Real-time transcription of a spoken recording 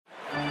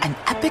An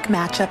epic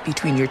matchup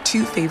between your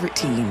two favorite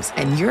teams,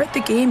 and you're at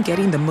the game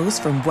getting the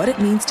most from what it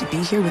means to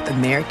be here with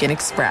American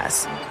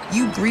Express.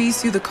 You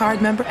breeze through the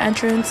card member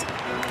entrance,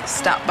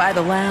 stop by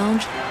the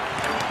lounge.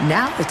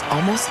 Now it's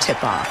almost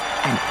tip-off,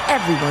 and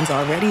everyone's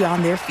already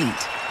on their feet.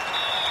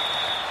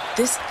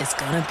 This is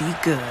gonna be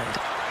good.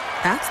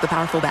 That's the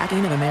powerful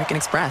backing of American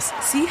Express.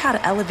 See how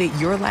to elevate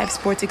your live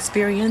sports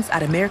experience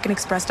at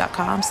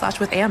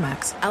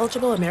americanexpress.com/withAmex.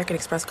 Eligible American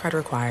Express card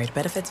required.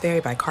 Benefits vary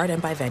by card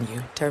and by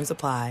venue. Terms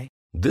apply.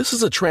 This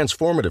is a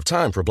transformative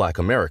time for Black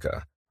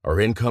America. Our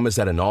income is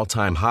at an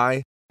all-time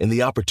high, and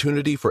the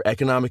opportunity for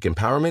economic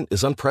empowerment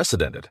is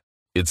unprecedented.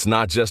 It's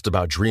not just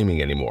about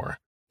dreaming anymore.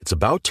 It's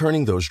about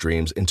turning those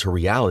dreams into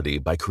reality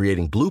by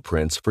creating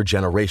blueprints for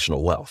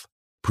generational wealth.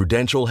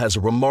 Prudential has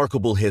a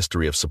remarkable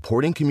history of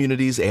supporting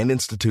communities and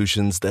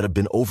institutions that have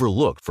been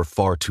overlooked for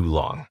far too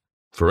long.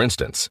 For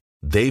instance,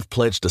 they've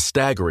pledged a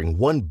staggering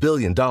 $1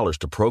 billion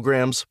to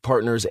programs,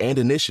 partners, and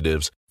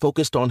initiatives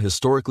focused on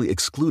historically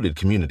excluded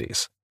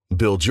communities.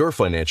 Build your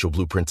financial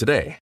blueprint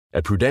today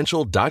at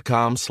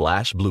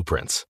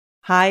prudential.com/blueprints.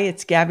 Hi,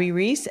 it's Gabby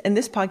Reese, and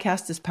this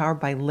podcast is powered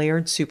by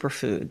Laird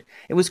Superfood.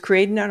 It was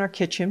created in our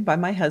kitchen by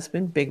my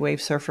husband, big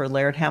wave surfer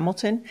Laird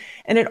Hamilton,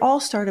 and it all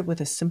started with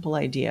a simple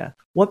idea.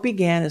 What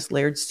began as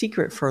Laird's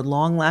secret for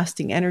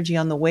long-lasting energy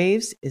on the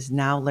waves is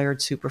now Laird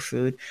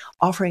Superfood,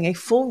 offering a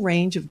full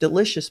range of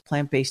delicious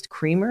plant-based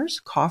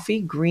creamers,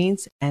 coffee,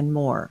 greens, and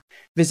more.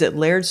 Visit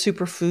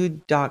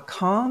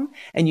lairdsuperfood.com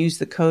and use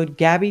the code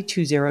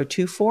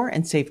GABBY2024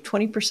 and save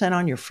 20%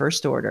 on your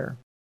first order.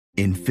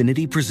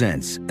 Infiniti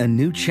presents a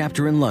new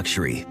chapter in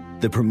luxury,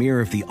 the premiere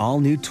of the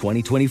all-new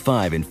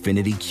 2025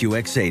 Infiniti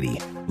QX80,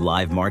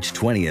 live March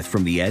 20th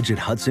from the Edge at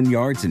Hudson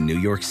Yards in New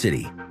York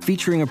City,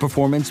 featuring a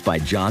performance by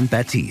John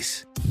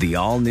Batiste. The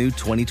all-new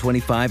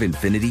 2025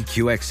 Infiniti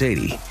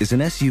QX80 is an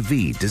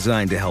SUV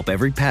designed to help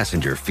every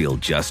passenger feel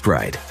just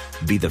right.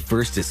 Be the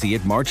first to see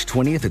it March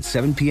 20th at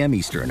 7 p.m.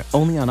 Eastern,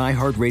 only on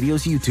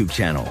iHeartRadio's YouTube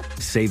channel.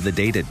 Save the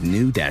date at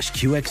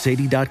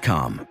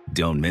new-QX80.com.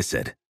 Don't miss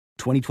it.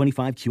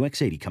 2025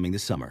 QX80 coming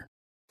this summer.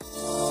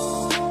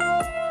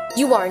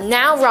 You are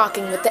now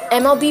rocking with the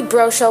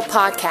MLBbro Show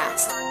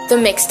podcast, the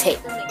Mixtape,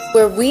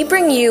 where we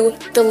bring you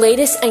the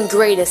latest and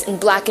greatest in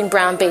black and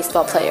brown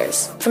baseball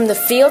players. From the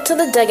field to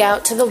the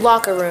dugout to the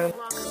locker room,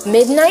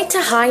 midnight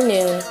to high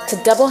noon to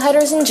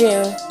doubleheaders in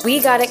June, we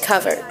got it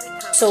covered.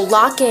 So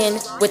lock in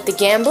with The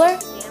Gambler,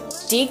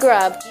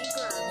 D-Grub,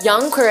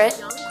 Young Crit,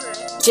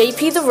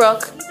 JP the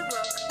Rook,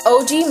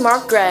 OG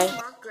Mark Gray,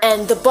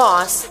 and the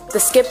boss, the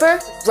skipper,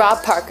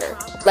 Rob Parker.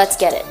 Let's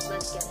get it.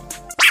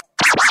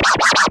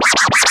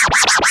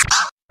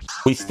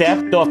 We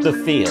stepped off the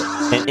field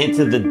and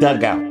into the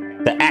dugout.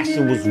 The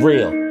action was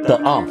real. The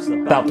umps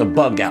about to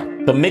bug out.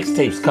 The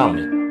mixtape's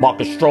coming.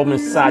 Marcus Stroman,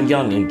 Cy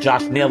Young, and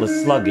Josh Naylor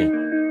slugging.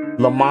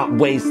 Lamont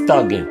Wade's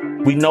thugging.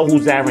 We know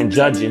who's Aaron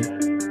judging.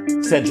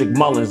 Cedric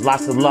Mullins,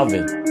 lots of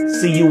loving.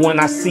 See you when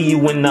I see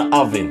you in the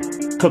oven.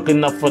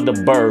 Cooking up for the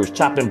birds,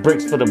 chopping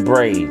bricks for the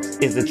Braves.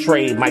 Is a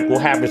trade Michael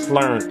Harris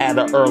learned at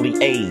an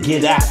early age.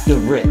 Get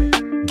after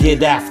it,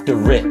 get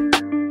after it.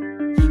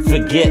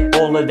 Forget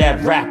all of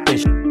that rapping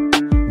shit.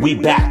 We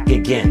back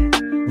again,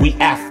 we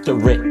after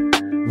it.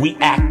 We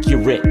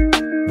accurate,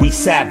 we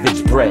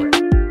savage bred.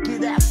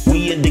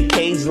 We in the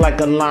cage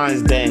like a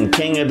lion's den.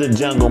 King of the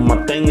jungle,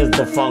 my thing is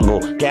the fungal.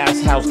 Gas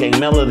house gang,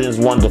 melodin's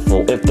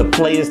wonderful. If the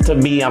play is to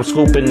me, I'm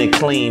scooping it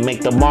clean.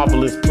 Make the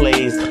marvelous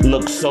plays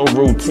look so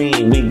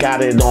routine. We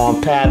got it on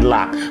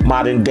padlock.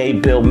 Modern day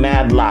Bill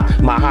Madlock.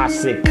 My hot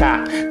sick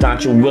cock,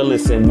 Dontrell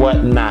Willis and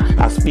whatnot.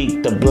 I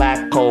speak the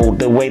black code,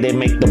 the way they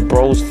make the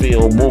bros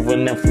feel.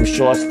 Moving them from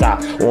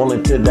shortstop all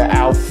into the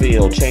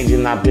outfield.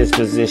 Changing our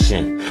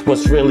disposition.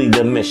 What's really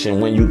the mission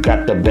when you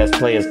got the best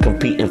players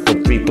competing for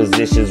 3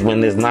 positions when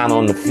there's 9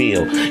 on the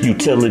field?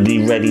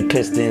 Utility ready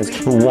Pistons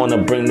who wanna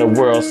bring the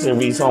World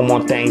Series home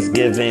on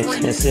Thanksgiving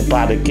and sit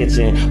by the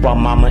kitchen while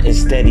mama is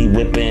steady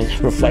whipping.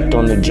 Reflect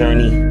on the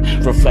journey,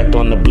 reflect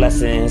on the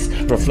blessings,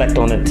 reflect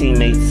on the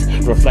teammates,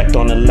 reflect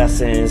on the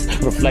lessons,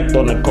 reflect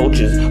on the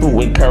coaches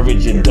who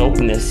encourage your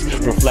dopeness,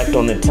 reflect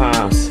on the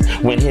times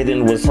when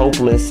hitting was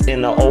hopeless.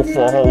 In the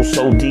 0-4 hole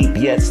so deep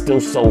yet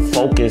still so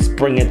focused.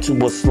 Bring it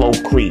to a slow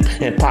creep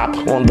and pop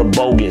on the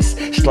bogus.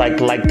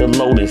 Strike like the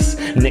Lotus,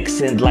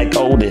 Nixon like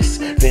Otis,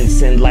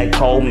 Vincent like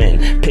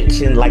Coleman,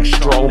 pitching like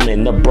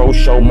Stroman. The bro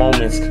show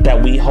moments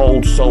that we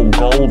hold so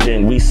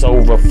golden, we so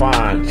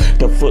refined.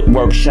 The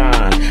footwork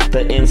shine,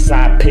 the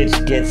inside pitch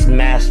gets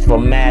mashed for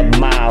mad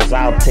miles.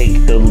 I'll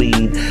take the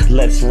lead,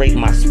 let's rate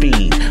my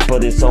speed,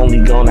 but it's only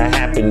gonna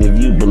happen if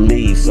you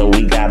believe. So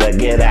we gotta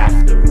get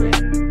after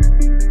it.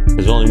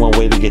 There's only one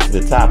way to get to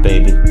the top,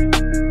 baby.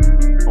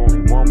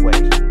 Only one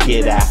way.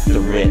 Get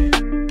after it,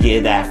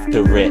 get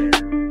after it.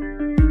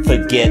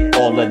 Forget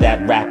all of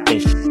that rapping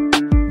shit.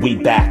 We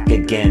back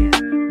again,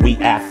 we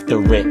after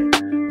it,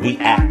 we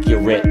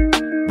accurate,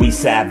 we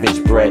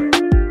savage bred,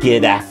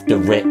 get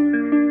after it.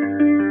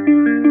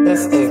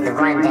 This is the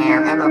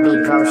Rundown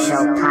MLBbro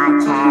Show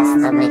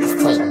podcast, the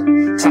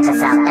Mixtape. Check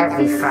us out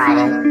every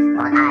Friday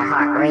on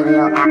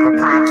iHeartRadio, Apple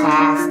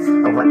Podcasts,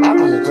 or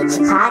wherever you get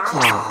your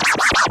podcasts.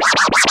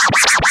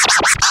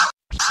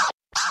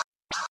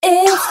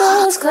 It's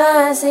those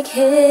classic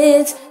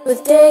hits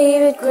with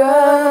David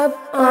Grubb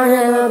on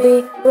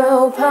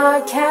MLBbro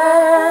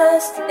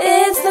podcast.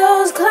 It's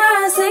those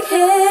classic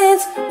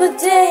hits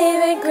with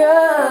David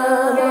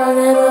Grubb on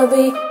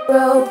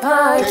MLBbro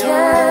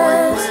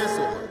podcast.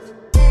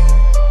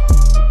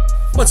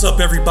 What's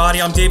up,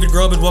 everybody? I'm David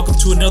Grubb, and welcome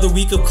to another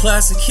week of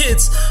classic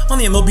hits on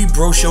the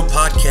MLBbro Show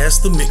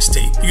podcast, The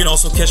Mixtape. You can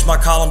also catch my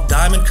column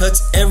Diamond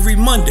Cuts every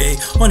Monday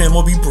on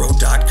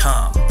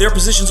MLBbro.com. There are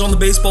positions on the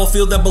baseball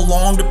field that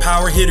belong to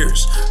power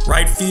hitters: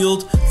 right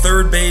field,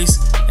 third base,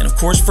 and of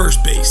course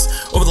first base.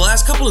 Over the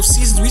last couple of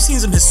seasons, we've seen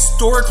some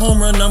historic home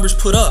run numbers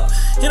put up,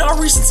 and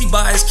our recency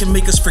bias can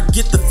make us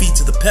forget the feats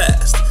of the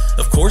past.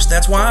 Of course,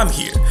 that's why I'm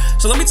here.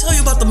 So let me tell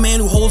you about the man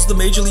who holds the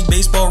Major League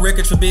Baseball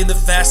record for being the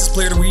fastest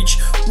player to reach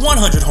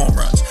 100 home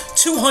runs,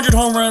 200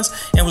 home runs,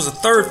 and was the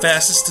third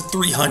fastest to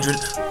 300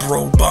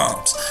 bro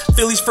bombs.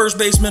 Phillies first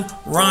baseman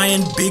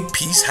Ryan Big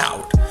Piece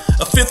Howard.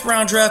 A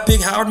fifth-round draft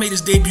pick, Howard made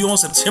his debut on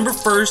September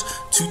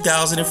 1st,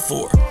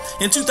 2004.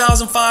 In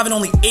 2005, in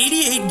only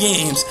 88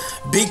 games,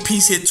 Big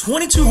Piece hit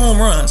 22 home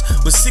runs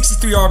with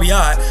 63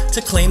 RBI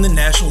to claim the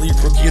National League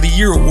Rookie of the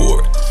Year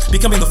award,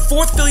 becoming the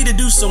fourth Philly to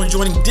do so and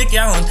joining Dick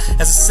Allen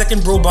as a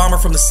second bro bomber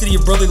from the city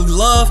of brotherly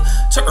love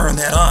to earn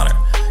that honor.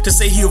 To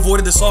say he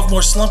avoided the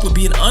sophomore slump would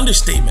be an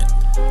understatement.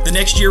 The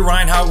next year,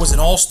 Ryan Howard was an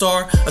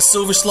All-Star, a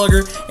Silver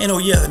Slugger, and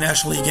the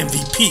National League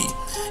MVP.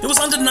 It was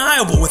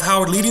undeniable, with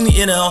Howard leading the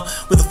NL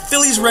with a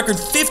Phillies record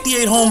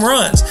 58 home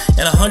runs and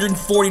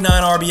 149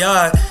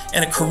 RBI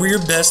and a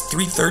career-best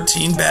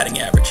 .313 batting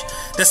average.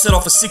 That set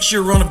off a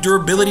 6-year run of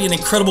durability and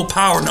incredible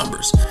power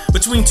numbers.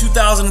 Between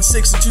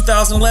 2006 and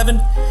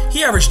 2011,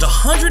 he averaged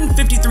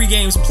 153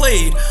 games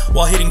played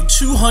while hitting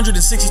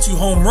 262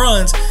 home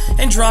runs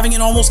and driving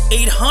in almost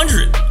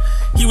 800.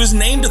 He was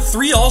named to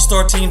 3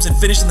 All-Star teams and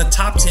finished in the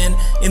top 10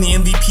 in the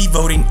MVP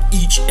voting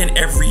each and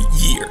every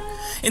year.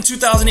 In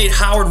 2008,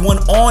 Howard won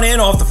on and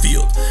off the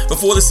field.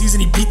 Before the season,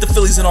 he beat the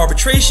Phillies in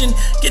arbitration,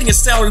 getting a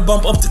salary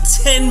bump up to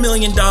 $10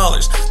 million,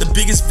 the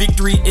biggest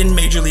victory in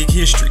Major League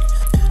history.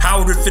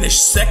 Howard would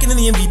finish second in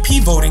the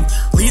MVP voting,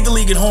 lead the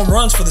league in home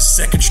runs for the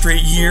second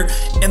straight year,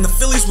 and the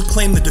Phillies would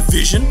claim the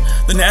division,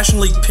 the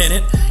National League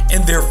pennant,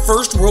 and their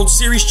first World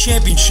Series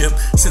championship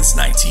since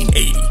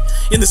 1980.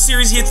 In the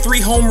series, he had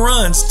 3 home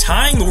runs,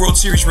 tying the World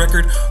Series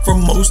record for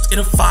most in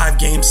a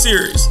 5-game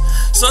series.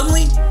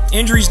 Suddenly,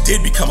 injuries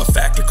did become a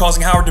factor,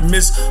 causing Howard to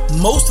miss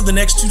most of the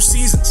next 2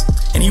 seasons,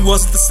 and he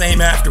wasn't the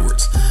same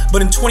afterwards.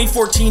 But in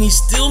 2014, he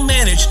still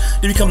managed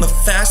to become the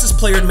fastest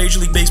player in Major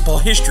League Baseball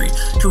history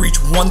to reach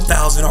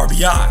 1,000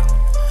 RBI.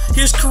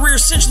 His career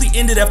essentially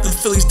ended after the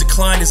Phillies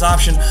declined his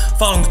option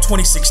following the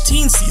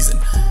 2016 season.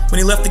 When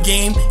he left the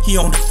game, he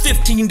owned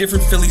 15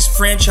 different Phillies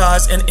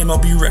franchise and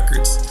MLB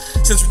records.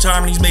 Since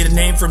retirement, he's made a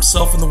name for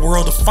himself in the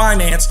world of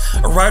finance,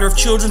 a writer of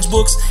children's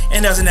books,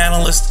 and as an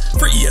analyst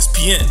for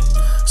ESPN.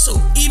 So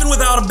even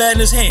without a bat in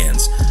his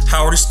hands,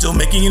 Howard is still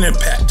making an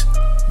impact.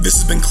 This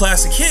has been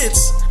Classic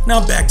Hits. Now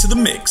back to the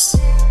mix.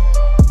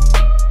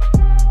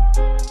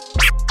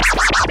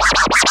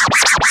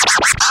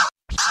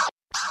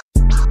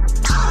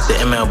 The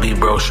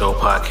MLBbro Show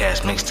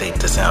podcast mixtape,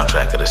 the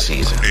soundtrack of the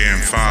season. In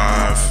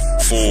 5,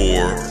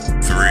 4,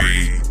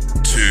 3,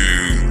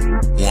 2,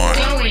 1.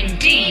 Going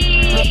deep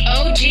with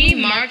OG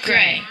Mark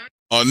Gray.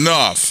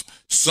 Enough.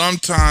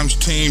 Sometimes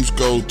teams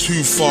go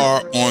too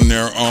far on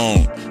their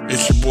own.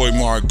 It's your boy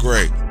Mark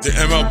Gray, the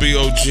MLB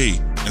OG,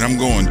 and I'm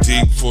going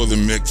deep for the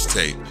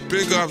mixtape.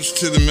 Big ups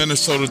to the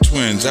Minnesota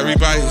Twins.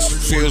 Everybody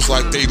feels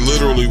like they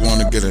literally want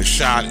to get a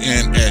shot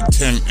in at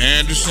Tim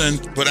Anderson,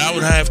 but I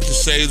would have to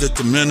say that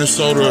the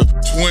Minnesota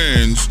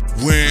Twins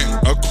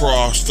went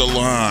across the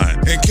line.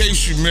 In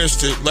case you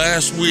missed it,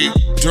 last week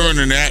during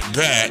an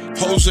at-bat,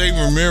 Jose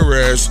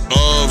Ramirez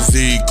of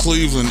the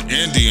Cleveland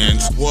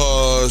Indians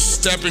was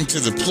stepping to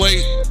the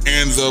plate,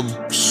 and the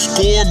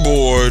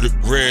scoreboard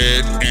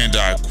read, and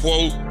I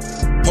quote,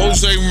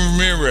 Jose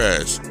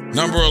Ramirez,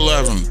 number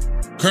 11,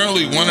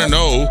 currently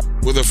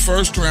 1-0 with a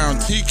first-round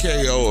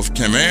TKO of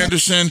Tim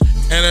Anderson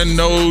and a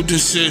no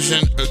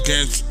decision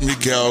against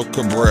Miguel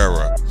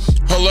Cabrera.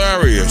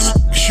 Hilarious,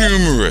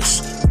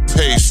 humorous,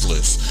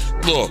 tasteless.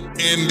 Look,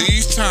 in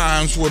these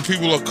times where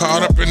people are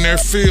caught up in their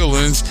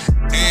feelings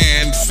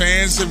and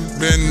fans have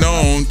been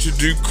known to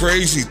do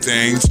crazy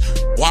things,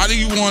 why do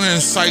you want to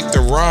incite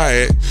the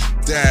riot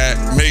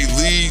that may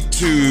lead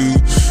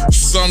to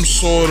some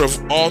sort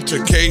of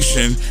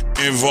altercation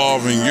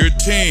involving your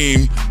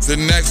team the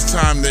next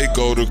time they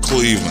go to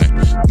Cleveland?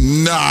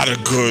 Not a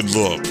good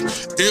look.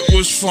 It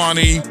was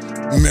funny,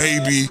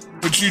 maybe,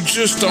 but you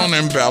just don't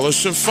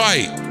embellish a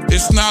fight.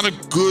 It's not a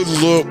good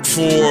look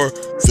for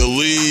the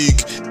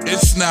league.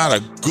 It's not a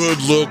good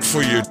look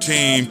for your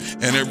team,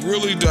 and it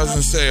really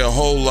doesn't say a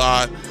whole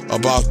lot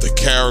about the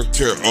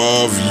character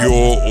of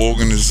your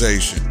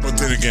organization. But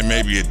did then again,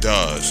 maybe it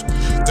does.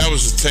 That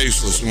was a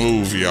tasteless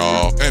move,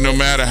 y'all. And no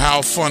matter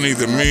how funny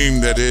the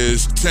meme that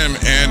is Tim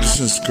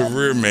Anderson's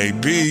career may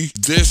be,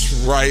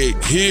 this right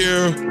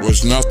here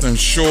was nothing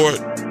short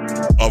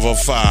of a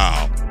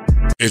foul.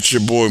 It's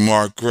your boy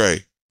Mark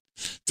Gray,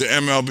 the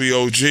MLB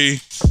OG,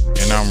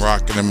 and I'm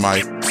rocking the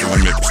mic for the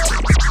mixtape.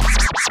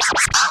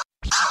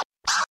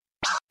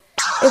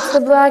 It's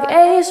the Black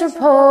Ace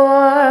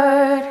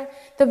Report.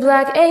 The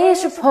Black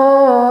Ace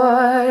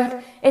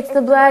Report. It's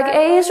the Black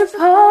Ace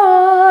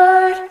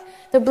Report.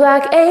 The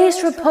Black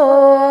Ace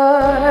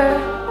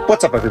Report.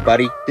 What's up,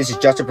 everybody? This is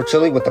Justin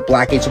Perchilli with the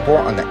Black Ace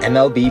Report on the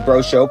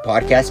MLBbro Show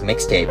podcast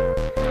mixtape.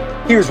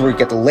 Here's where you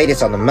get the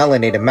latest on the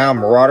melanated Mound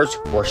Marauders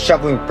who are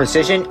shoveling with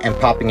precision and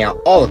popping out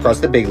all across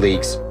the big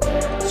leagues.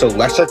 So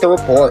let's check the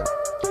report.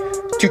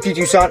 Touki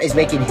Toussaint is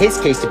making his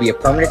case to be a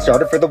permanent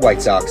starter for the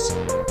White Sox.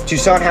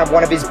 Toussaint had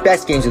one of his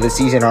best games of the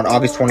season on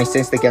August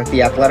 26th against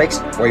the Athletics,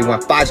 where he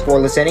went 5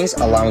 scoreless innings,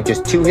 allowing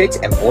just 2 hits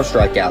and 4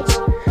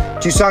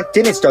 strikeouts. Toussaint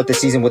didn't start the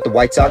season with the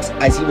White Sox,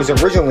 as he was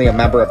originally a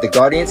member of the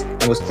Guardians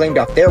and was claimed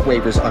off their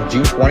waivers on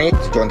June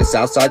 20th to join the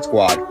Southside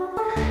squad.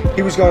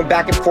 He was going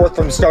back and forth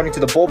from starting to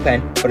the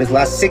bullpen, but his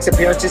last 6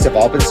 appearances have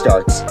all been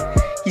starts.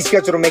 He's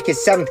scheduled to make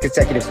his 7th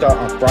consecutive start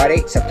on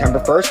Friday, September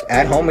 1st,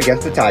 at home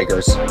against the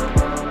Tigers.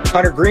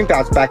 Hunter Green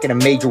bounced back in a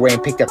major way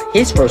and picked up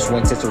his first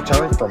win since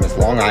return from his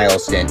Long Island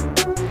stint.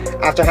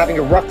 After having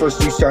a rough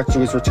first 2 starts to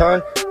his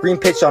return, Green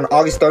pitched on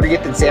August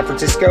 30th in San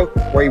Francisco,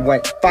 where he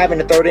went 5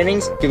 1/3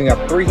 innings, giving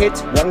up 3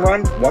 hits, 1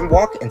 run, 1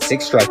 walk, and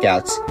 6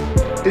 strikeouts.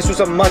 This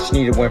was a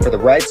much-needed win for the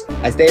Reds,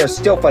 as they are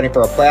still fighting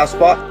for a playoff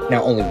spot,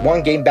 now only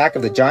 1 game back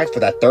of the Giants for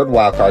that 3rd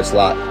wildcard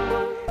slot.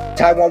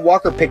 Taijuan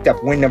Walker picked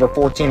up win number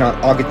 14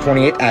 on August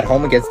 28th at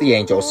home against the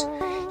Angels.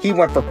 He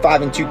went for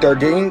 5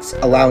 2/3 innings,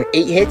 allowing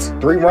 8 hits,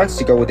 3 runs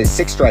to go with his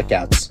 6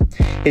 strikeouts.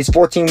 His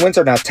 14 wins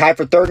are now tied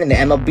for 3rd in the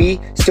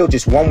MLB, still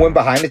just 1 win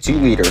behind the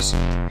 2 leaders.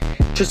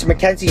 Tristan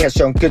McKenzie has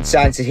shown good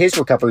signs in his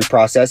recovery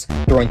process,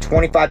 throwing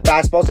 25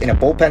 fastballs in a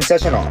bullpen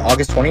session on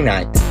August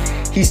 29th.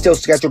 He's still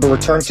scheduled to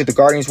return to the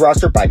Guardians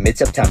roster by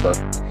mid-September.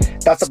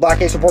 That's the Black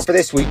Ace Report for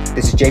this week.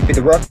 This is JP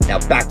the Rook. Now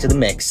back to the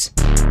mix.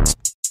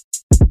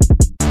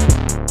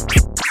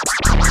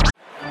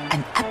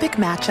 An epic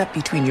matchup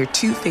between your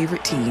 2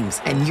 favorite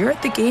teams, and you're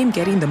at the game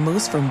getting the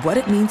most from what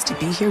it means to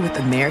be here with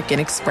American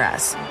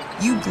Express.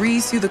 You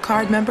breeze through the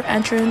card member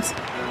entrance,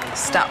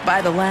 stop by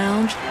the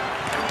lounge.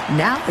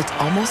 Now it's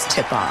almost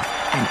tip-off,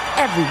 and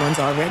everyone's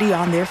already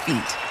on their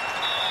feet.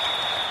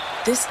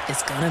 This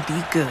is gonna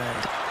be good.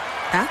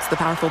 That's the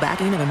powerful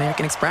backing of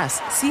American Express.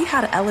 See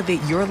how to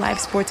elevate your live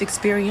sports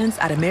experience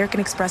at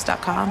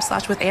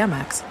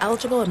americanexpress.com/withAmex.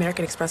 Eligible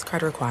American Express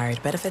card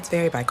required. Benefits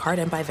vary by card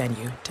and by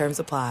venue. Terms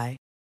apply.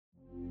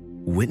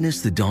 Witness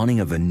the dawning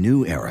of a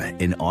new era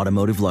in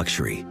automotive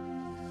luxury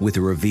with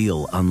a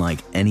reveal unlike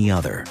any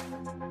other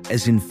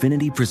as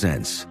Infiniti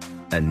presents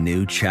a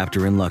new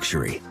chapter in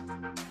luxury,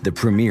 the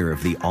premiere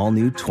of the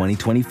all-new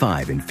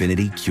 2025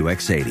 Infiniti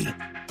QX80.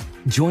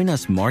 Join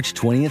us March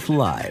 20th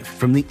live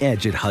from the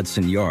Edge at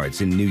Hudson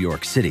Yards in New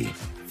York City,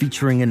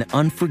 featuring an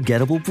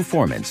unforgettable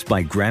performance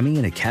by Grammy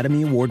and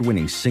Academy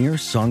Award-winning singer,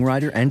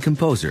 songwriter, and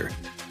composer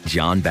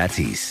Jon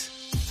Batiste.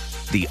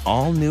 The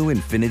all-new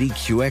Infiniti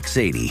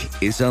QX80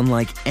 is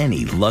unlike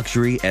any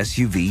luxury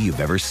SUV you've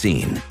ever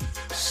seen.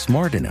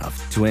 Smart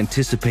enough to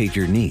anticipate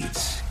your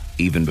needs,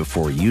 even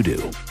before you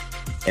do.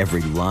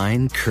 Every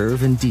line,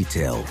 curve, and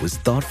detail was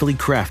thoughtfully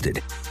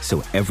crafted,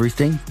 so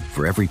everything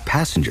for every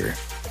passenger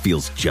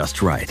feels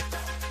just right.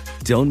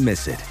 Don't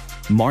miss it.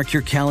 Mark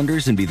your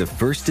calendars and be the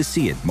first to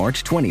see it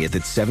March 20th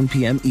at 7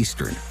 p.m.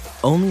 Eastern,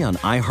 only on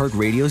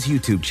iHeartRadio's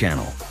YouTube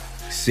channel.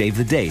 Save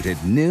the date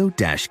at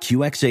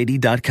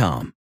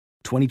new-QX80.com.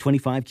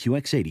 2025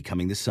 QX80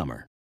 coming this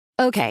summer.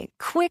 Okay,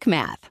 quick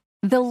math.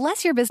 The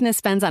less your business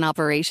spends on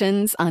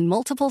operations, on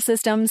multiple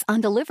systems,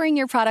 on delivering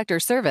your product or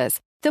service,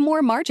 the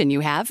more margin you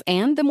have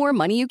and the more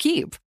money you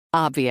keep.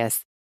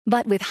 Obvious.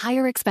 But with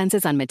higher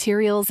expenses on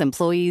materials,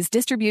 employees,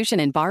 distribution,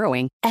 and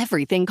borrowing,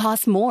 everything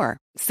costs more.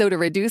 So to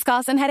reduce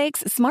costs and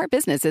headaches, smart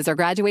businesses are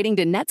graduating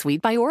to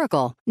NetSuite by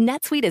Oracle.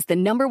 NetSuite is the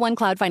 #1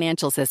 cloud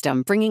financial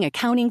system, bringing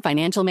accounting,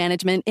 financial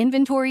management,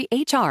 inventory,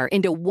 HR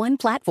into one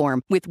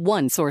platform with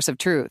one source of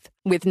truth.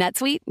 With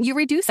NetSuite, you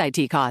reduce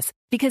IT costs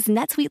because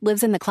NetSuite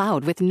lives in the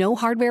cloud with no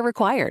hardware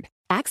required,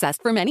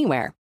 accessed from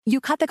anywhere. You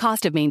cut the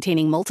cost of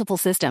maintaining multiple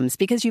systems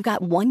because you've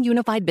got one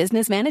unified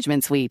business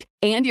management suite.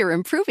 And you're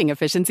improving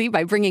efficiency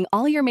by bringing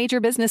all your major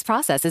business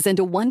processes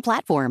into one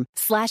platform,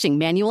 slashing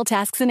manual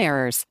tasks and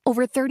errors.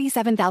 Over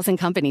 37,000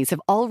 companies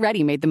have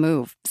already made the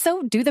move.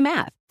 So do the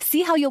math.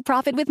 See how you'll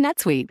profit with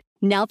NetSuite.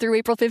 Now through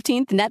April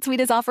 15th,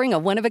 NetSuite is offering a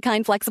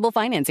one-of-a-kind flexible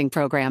financing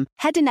program.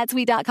 Head to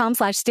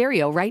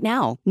netsuite.com/stereo right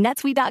now.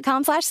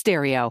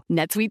 netsuite.com/stereo.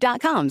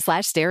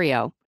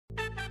 netsuite.com/stereo.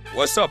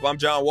 What's up? I'm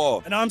John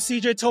Wall. And I'm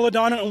CJ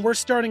Toledano, and we're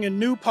starting a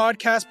new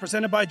podcast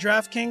presented by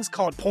DraftKings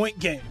called Point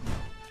Game.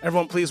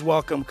 Everyone, please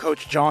welcome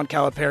Coach John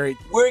Calipari.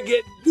 We're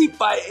getting beat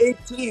by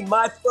 18.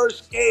 My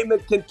first game in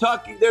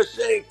Kentucky, they're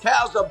saying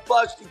Cal's a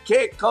bust. He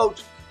can't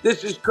coach.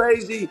 This is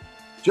crazy.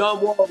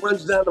 John Wall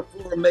runs down the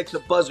floor and makes a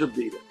buzzer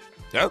beater.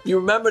 Yep. You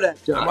remember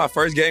that, John? That's my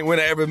first game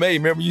winner I ever made.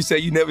 Remember you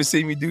said you never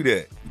see me do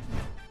that.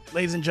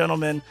 Ladies and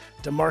gentlemen,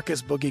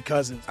 DeMarcus Boogie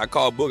Cousins. I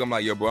called Boog. I'm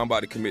like, yo, bro, I'm about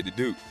to commit to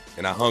Duke.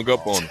 And I hung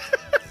up on him.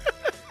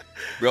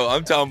 Bro,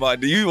 I'm talking about,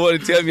 do you want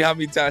to tell me how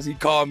many times he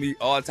called me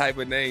all type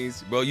of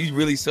names? Bro, you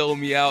really sold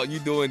me out. You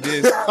doing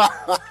this.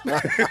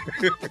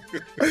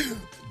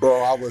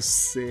 Bro, I was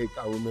sick.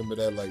 I remember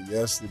that like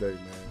yesterday,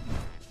 man.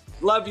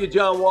 Love you,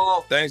 John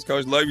Wall. Thanks,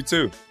 Coach. Love you,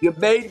 too. You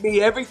made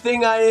me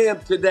everything I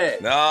am today.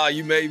 Nah,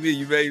 you made me.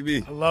 You made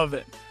me. I love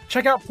it.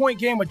 Check out Point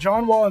Game with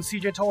John Wall and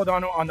CJ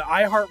Toledano on the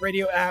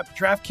iHeartRadio app,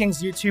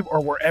 DraftKings YouTube, or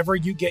wherever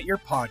you get your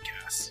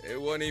podcasts. It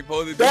wasn't even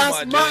supposed to be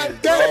That's my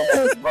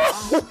dance,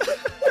 bro.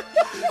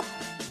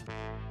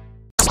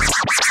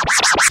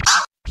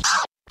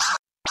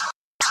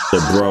 The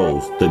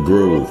bros, the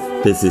groove,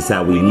 this is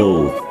how we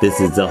move.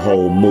 This is the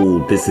whole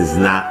mood, this is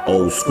not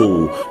old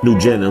school. New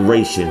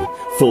generation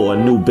for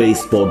a new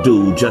baseball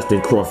dude.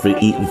 Justin Crawford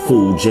eating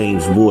food,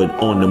 James Wood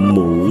on the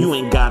move. You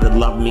ain't gotta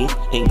love me,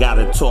 ain't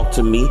gotta talk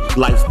to me.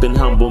 Life's been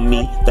humble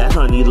me, that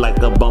honey like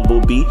a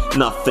bumblebee.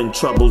 Nothing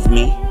troubles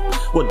me.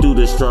 What do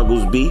the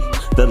struggles be?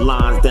 The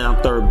lines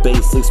down third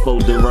base,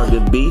 exploding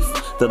rugged beef.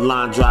 The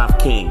line drive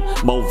king,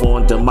 move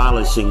on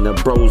demolishing. The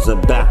bros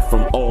are back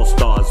from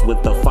all-stars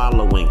with the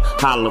following.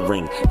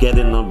 Hollering,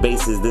 getting on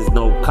bases, there's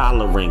no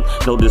collaring.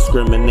 No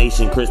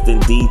discrimination, Kristen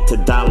D to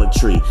Dollar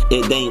Tree.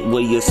 It ain't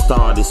where you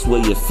start, it's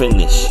where you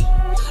finish.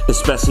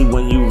 Especially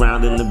when you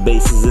rounding the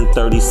bases in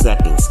 30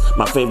 seconds.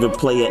 My favorite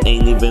player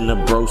ain't even a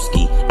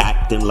broski.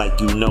 Acting like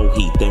you know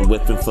Heat, then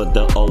whipping for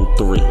the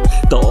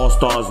 0-3. The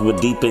All-Stars were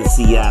deep in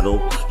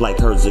Seattle, like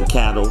herds of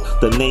cattle.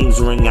 The names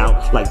ring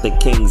out like the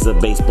kings of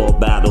baseball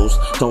battles.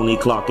 Tony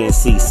Clark and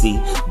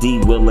CeCe, D.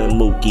 Will and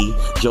Mookie,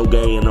 Joe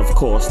Gay and of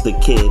course the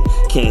kid,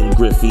 Ken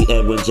Griffey,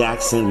 Edwin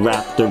Jackson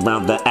wrapped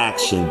around the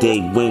action.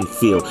 Dave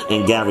Winfield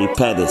and Gary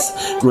Pettis,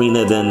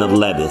 greener than the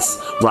lettuce.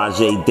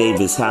 Rajay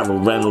Davis,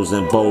 Harold Reynolds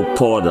and Bo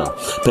Porter.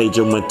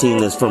 Pedro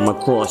Martinez from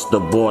across the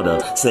border.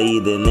 Say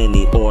it in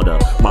any order.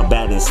 My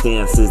batting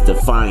stance is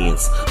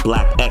defiance.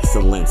 Black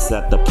excellence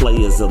at the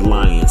Players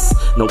Alliance.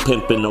 No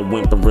pimping or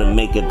whimpering,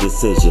 make a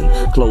decision.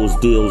 Close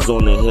deals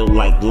on the hill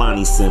like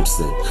Lonnie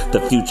Simpson.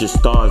 The Future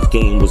Stars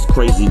game was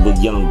crazy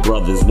with young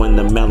brothers. When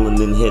the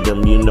melanin hit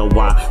them, you know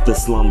why the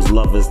slums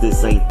love us.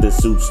 This ain't the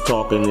suits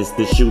talking, it's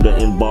the shooter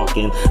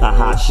embarking. A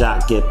hot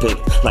shot get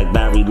picked like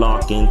Barry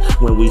Larkin.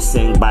 When we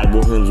sing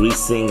Bible hymns, we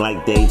sing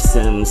like Dave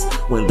Sims.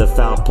 When the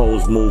foul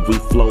poles move, we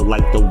flow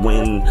like the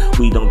wind.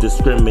 We don't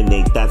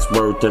discriminate, that's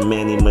word to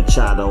Manny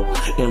Machado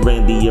and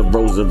Randy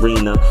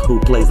Rosarina, who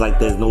plays like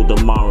there's no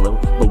tomorrow.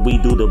 But we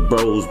do the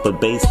bros, but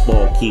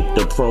baseball keep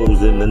the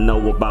pros in the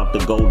know about the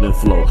golden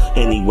flow.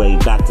 Anyway,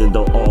 back to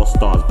the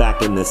All-Stars,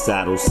 back in the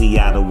saddle.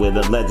 Seattle where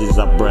the legends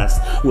are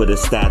blessed with a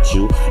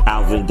statue.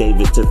 Alvin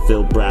Davis to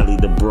Phil Bradley,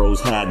 the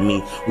bros had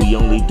me. We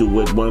only do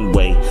it one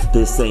way.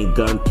 This ain't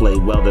gunplay,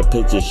 well the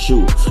pitchers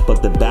shoot,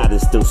 but the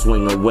batters still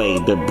swing away.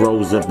 The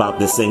bros about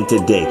to sing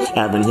today.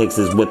 Aaron Hicks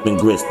is whipping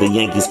grits, the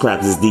Yankees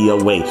craps is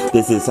DOA.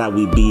 This is how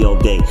we be all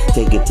day.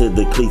 Take it to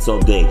the cleats all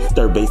day.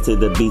 Third base to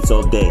the beats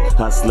all day.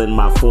 Hustling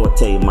my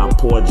forte, my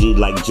poor G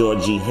like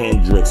Georgie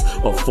Hendricks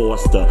or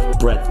Forster.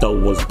 Brett though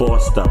was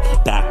bossed up.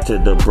 Back to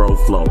the bro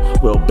flow.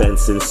 Will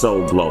Benson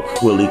Soul Glow.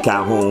 Willie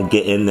Calhoun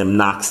getting them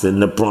knocks in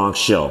the Bronx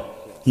show.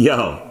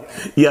 Yo,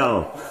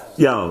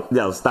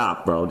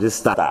 stop, bro. Just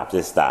stop.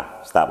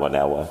 Stop on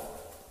that one.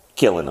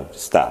 Killing them.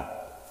 Just stop.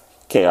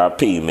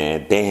 KRP,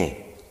 man. Damn.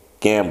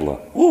 Gambler.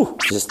 Woo.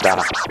 Just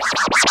stop.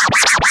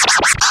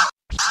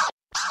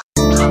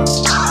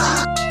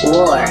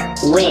 WAR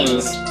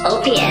wins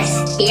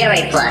OPS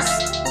ERA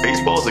plus.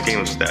 Baseball is a game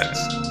of stats.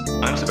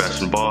 I'm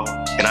Sebastian Baugh,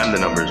 and I'm the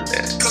numbers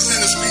man. Cause in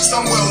the streets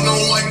I'm well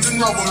known like the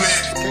number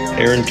man.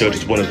 Aaron Judge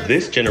is one of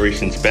this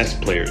generation's best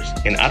players,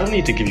 and I don't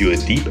need to give you a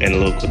deep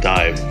analytical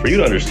dive for you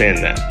to understand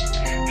that.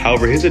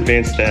 However, his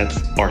advanced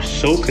stats are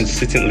so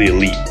consistently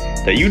elite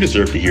that you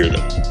deserve to hear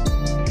them.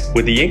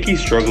 With the Yankees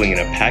struggling in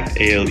a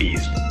packed AL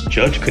East,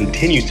 Judge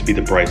continues to be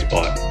the bright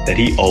spot that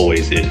he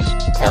always is.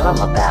 Tell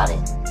him about it.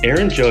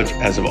 Aaron Judge,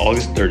 as of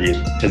August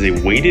 30th, has a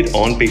weighted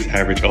on-base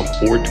average of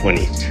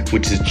 420,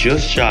 which is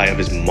just shy of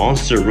his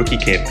monster rookie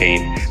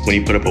campaign when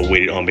he put up a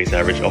weighted on-base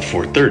average of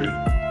 430.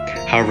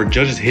 However,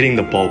 Judge is hitting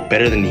the ball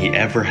better than he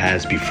ever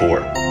has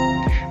before.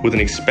 With an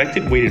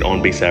expected weighted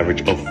on-base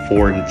average of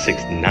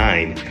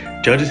 469,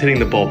 Judge is hitting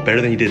the ball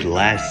better than he did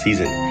last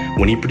season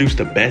when he produced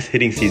the best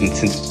hitting season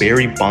since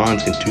Barry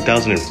Bonds in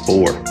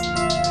 2004.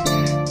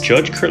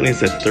 Judge currently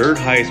has the third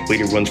highest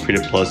weighted runs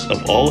created plus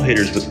of all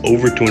hitters with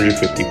over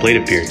 250 plate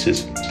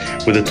appearances,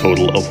 with a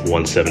total of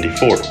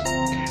 174.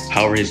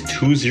 However, his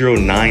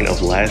 209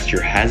 of last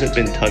year hasn't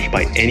been touched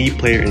by any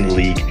player in the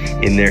league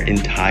in their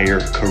entire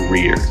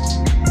career.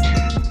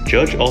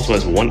 Judge also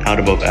has one out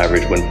above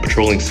average when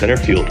patrolling center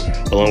field,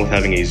 along with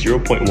having a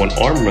 0.1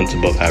 arm runs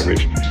above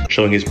average,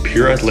 showing his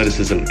pure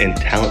athleticism and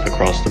talent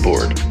across the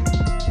board.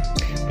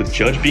 With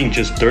Judge being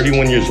just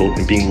 31 years old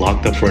and being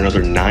locked up for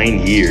another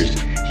 9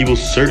 years, he will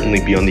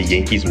certainly be on the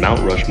Yankees' Mount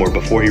Rushmore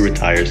before he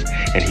retires,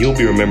 and he will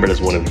be remembered as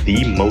one of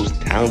the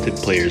most talented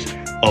players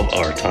of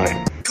our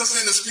time. Cause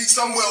in the streets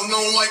I'm well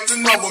known like the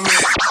nobleman.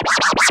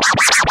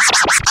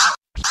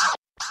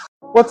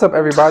 What's up,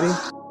 everybody?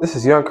 This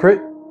is Young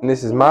Crit, and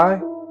this is my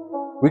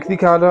weekly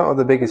countdown of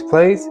the biggest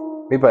plays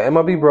made by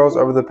MLB Bros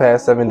over the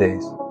past 7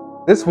 days.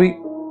 This week,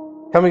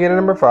 coming in at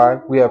number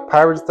 5, we have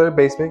Pirates third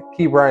baseman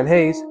Key Brian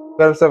Hayes, who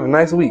got himself a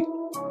nice week.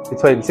 He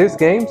played in 6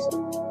 games,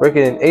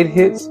 breaking in 8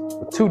 hits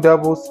with 2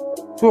 doubles,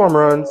 2 home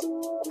runs,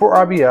 4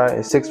 RBI,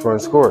 and 6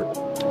 runs scored.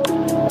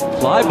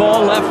 Fly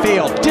ball left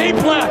field, deep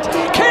left,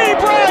 Key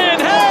Brian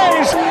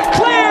Hayes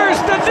clears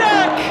the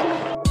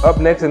deck! Up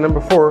next at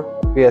number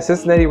 4, we have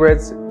Cincinnati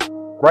Reds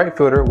right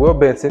fielder Will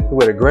Benson, who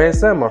had a grand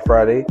slam on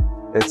Friday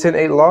and a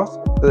 10-8 loss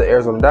to the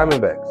Arizona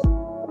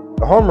Diamondbacks.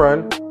 The home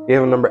run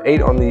gave him number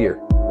 8 on the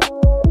year.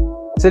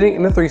 Sitting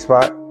in the 3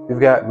 spot, we've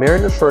got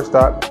Mariners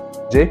shortstop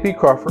J.P.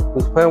 Crawford,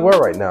 who's playing well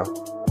right now.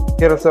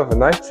 He had himself a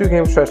nice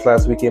 2-game stretch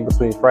last weekend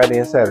between Friday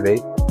and Saturday.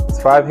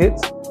 It's 5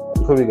 hits,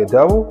 including a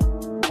double,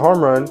 a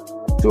home run, 2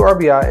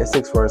 RBI, and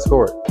 6 runs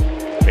scored.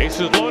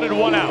 Bases loaded,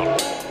 1 out.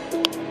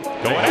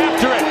 Going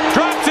after it,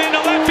 drops into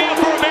left field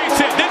for a base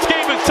hit. This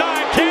game is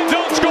tied.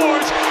 Canzone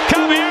scores.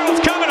 Caballero's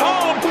coming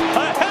home.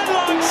 A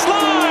headlock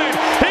slide.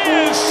 He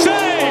is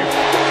saved.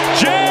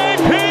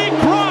 J.P.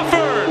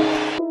 Crawford.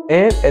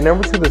 And at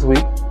number 2 this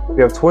week,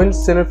 we have Twins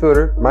center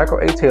fielder Michael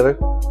A. Taylor,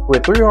 who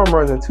had 3 home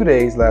runs in 2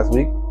 days last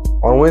week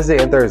on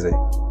Wednesday and Thursday.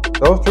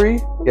 Those 3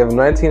 give him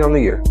 19 on the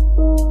year.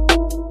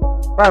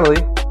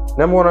 Finally,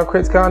 number 1 on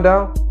Crit's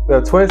countdown, we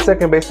have Twins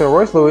second baseman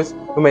Royce Lewis,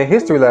 who made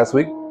history last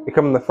week,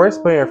 becoming the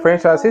first player in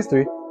franchise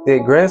history to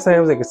hit grand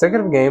slams in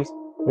consecutive games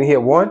when he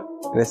hit 1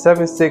 in a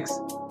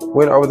 7-6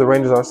 win over the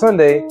Rangers on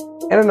Sunday,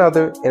 and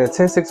another in a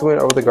 10-6 win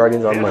over the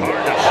Guardians on Monday.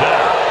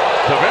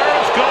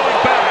 Tavares going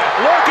back,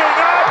 looking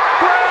up,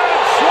 grand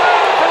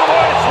slam for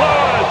Royce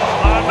Lewis.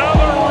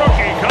 Another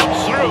rookie comes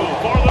through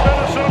for the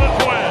Minnesota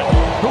Twins.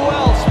 Who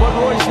else but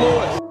Royce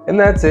Lewis? And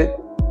that's it.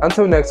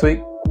 Until next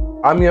week,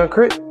 I'm Young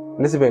Crit,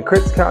 and this has been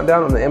Crit's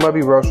Countdown on the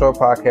MLBbro Show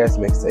podcast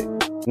mixtape.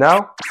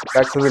 Now,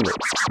 back to the mix.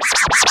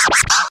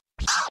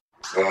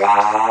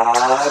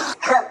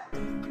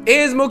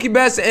 Is Mookie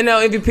Betts the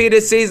NL MVP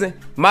this season?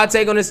 My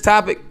take on this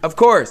topic, of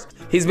course.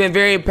 He's been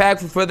very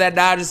impactful for that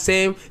Dodgers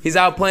team. He's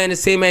outplaying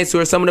his teammates who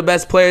are some of the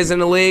best players in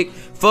the league.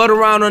 Floating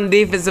around on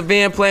the defensive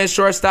end, playing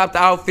shortstop to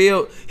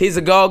outfield. He's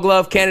a Gold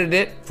Glove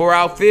candidate for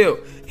outfield.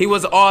 He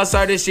was an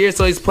all-star this year,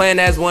 so he's playing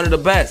as one of the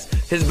best.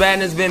 His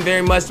batting has been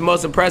very much the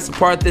most impressive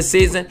part this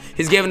season.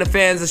 He's giving the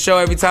fans a show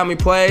every time he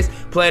plays,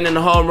 playing in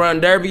the home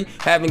run derby,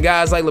 having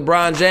guys like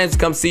LeBron James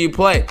come see you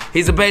play.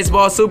 He's a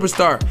baseball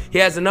superstar. He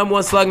has the number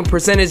 1 slugging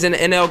percentage in the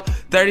NL,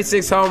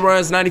 36 home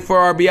runs,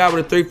 94 RBI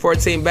with a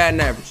 .314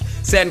 batting average,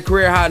 setting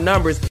career high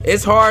numbers.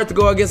 It's hard to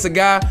go against a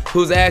guy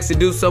who's asked to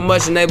do so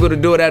much and able to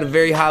do it at a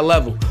very high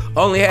level.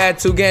 Only had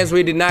 2 games where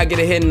he did not get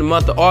a hit in the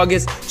month of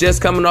August,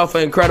 just coming off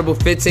an incredible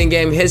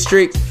 15-game hit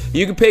streak.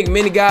 You can pick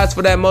many guys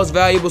for that most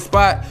valuable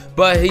spot,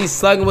 but he's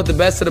slugging with the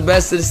best of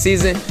the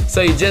season,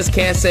 so you just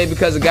can't say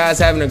because a guy's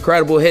having an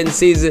incredible hitting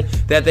season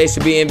that they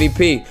should be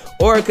MVP,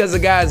 or because a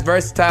guy is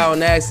versatile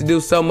and asked to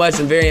do so much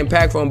and very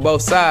impactful on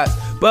both sides.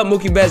 But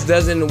Mookie Betts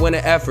does it in the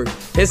winning effort.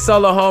 His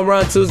solo home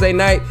run Tuesday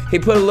night, he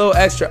put a little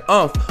extra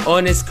oomph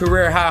on his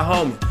career high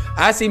homer.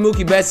 I see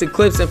Mookie Betts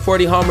eclipsing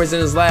 40 homers in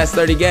his last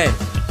 30 games.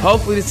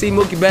 Hopefully to see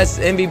Mookie Betts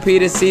MVP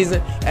this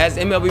season, as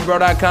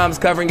MLBbro.com is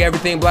covering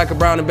everything black and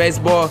brown in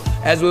baseball,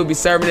 as we'll be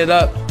serving it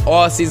up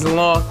all season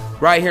long,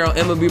 right here on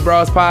MLB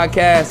Bros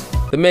podcast,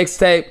 the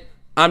mixtape.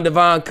 I'm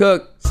Devon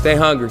Cook. Stay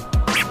hungry.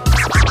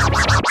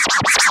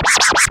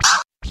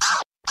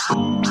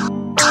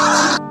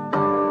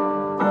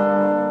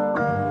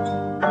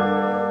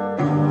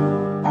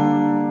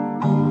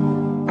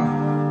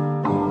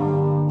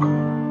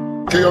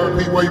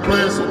 KRP, why you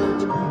playing so much?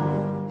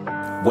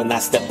 When I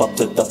step up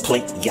to the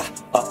plate, yeah,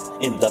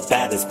 up in the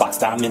batter's box,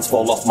 diamonds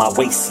fall off my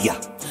waist,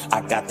 yeah. I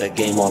got the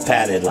game on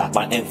padded lock,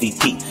 my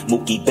MVP,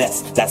 Mookie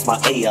Betts, that's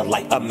my A,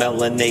 like a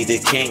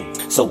melanated king.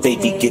 So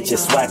baby, get your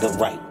swagger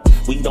right.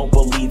 We don't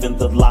believe in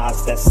the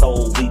lies that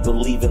sold, we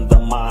believe in the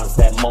minds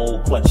that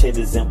mold. Clutch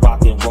hitters and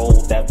rock and roll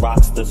that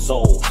rocks the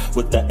soul.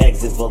 With the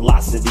exit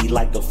velocity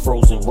like a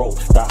frozen rope.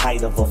 The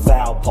height of a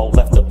foul pole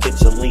left the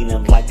pitcher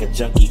leaning like a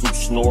junkie who's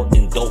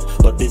snorting dope.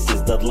 But this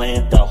is the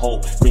land of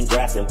hope. Green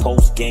grass and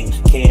post game,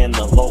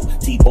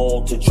 cantaloupe.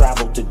 T-ball to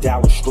travel to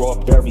Dallas,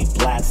 strawberry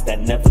blast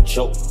that never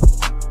choke.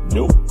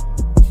 Nope.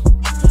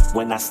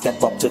 When I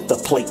step up to the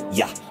plate,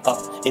 yeah,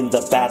 up in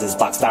the batter's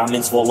box,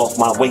 diamonds fall off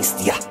my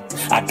waist, yeah.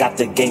 I got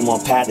the game on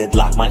padded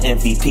lock, my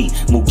MVP,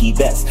 Mookie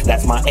Betts,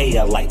 that's my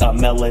A, like a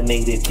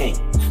melanated king.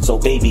 So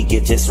baby,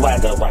 get your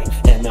swagger right,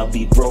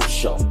 MLB Bro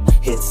Show,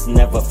 hits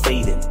never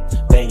fading,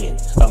 banging,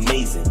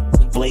 amazing.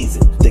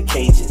 blazing the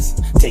cages.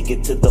 Take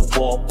it to the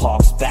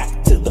ballparks,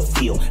 back to the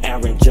field.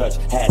 Aaron Judge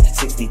had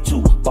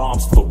 62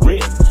 bombs for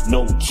real.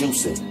 No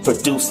juicing,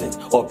 producing,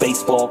 or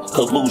baseball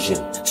collusion.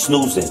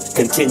 Snoozing,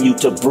 continue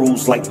to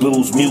bruise like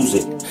blues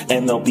music.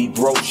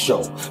 MLBbro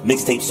show,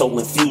 mixtape soul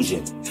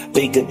infusion.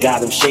 Baker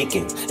got him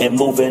shaking and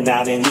moving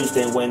out in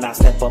Houston when I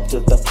step up to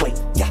the plate.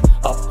 Yeah,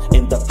 up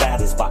in the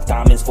batter's box,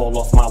 diamonds fall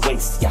off my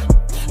waist. Yeah,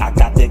 I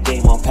got the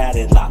game on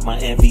padded lock, my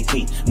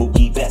MVP,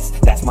 Mookie Betts.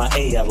 That's my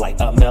A like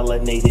a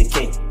melanated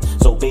king.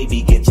 So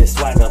baby, get your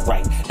swagger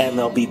right.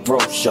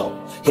 MLBbro show,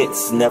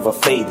 hits never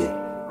faded.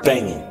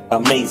 Banging,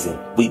 amazing,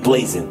 we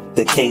blazing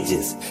the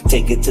cages.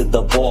 Take it to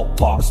the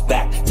ballparks,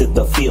 back to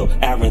the field.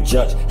 Aaron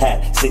Judge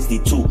had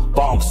 62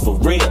 bombs for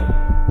real.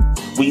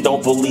 We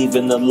don't believe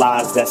in the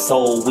lies that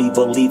sold. We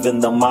believe in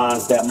the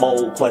minds that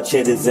mold. Clutch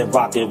hitters and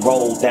rock and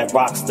roll that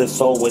rocks the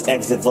soul with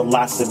exit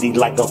velocity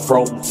like a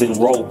frozen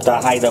rope. The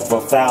height of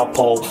a foul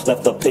pole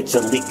left the pitcher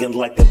leaking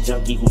like a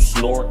junkie who's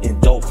snorting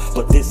dope.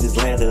 But this is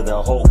land of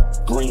the hope.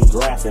 Green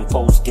grass and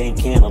post-game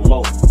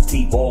cantaloupe.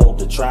 T-ball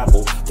to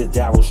travel to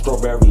Darryl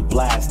Strawberry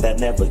blast that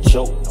never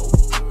choke.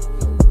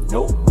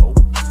 Nope.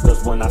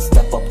 Cause when I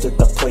step up to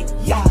the plate,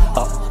 yeah,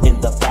 up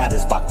in the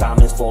batter's box,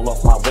 diamonds fall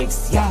off my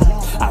waist, yeah.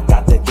 I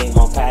got the game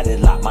on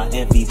padded lock, my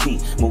MVP,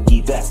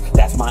 Mookie Betts.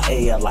 That's my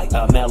A like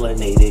a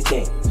melanated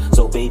king.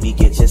 So baby,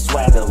 get your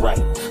swagger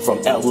right.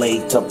 From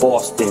LA to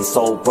Boston,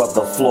 soul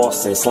brother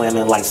flossing,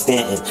 slamming like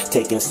Stanton,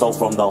 taking soul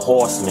from the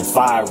horsemen,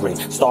 firing,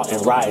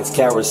 starting riots,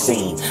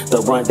 kerosene,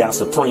 the rundown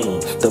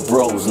supreme. The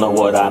bros know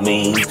what I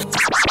mean.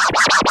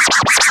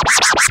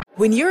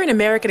 When you're an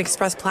American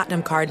Express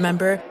Platinum card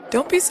member,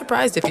 don't be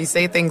surprised if you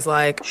say things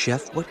like,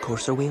 Chef, what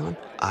course are we on?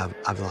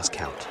 I've lost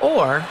count.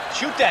 Or,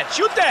 Shoot that!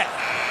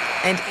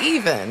 and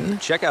even,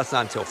 Checkout's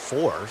not until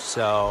 4,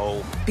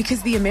 so...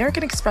 Because the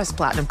American Express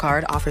Platinum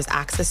Card offers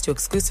access to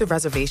exclusive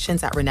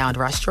reservations at renowned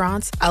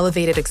restaurants,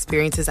 elevated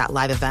experiences at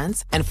live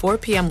events, and 4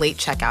 p.m. late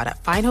checkout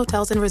at fine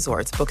hotels and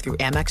resorts booked through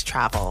Amex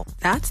Travel.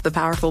 That's the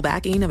powerful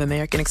backing of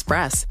American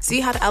Express. See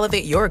how to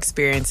elevate your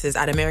experiences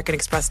at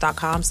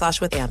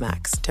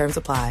americanexpress.com/withAmex. Terms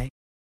apply.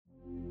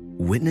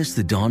 Witness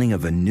the dawning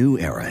of a new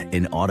era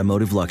in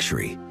automotive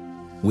luxury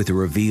with a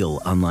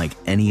reveal unlike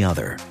any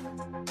other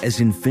as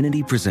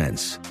Infiniti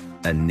presents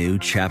a new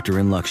chapter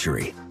in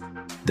luxury,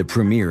 the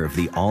premiere of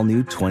the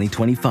all-new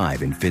 2025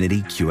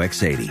 Infiniti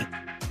QX80.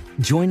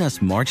 Join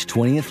us March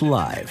 20th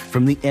live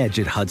from the Edge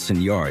at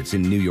Hudson Yards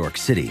in New York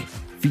City,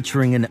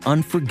 featuring an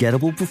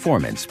unforgettable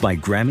performance by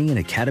Grammy and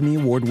Academy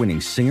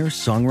Award-winning singer,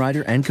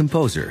 songwriter, and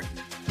composer,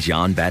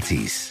 Jon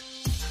Batiste.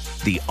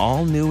 The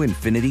all-new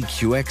Infiniti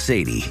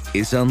QX80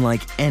 is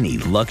unlike any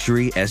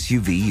luxury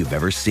SUV you've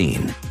ever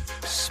seen.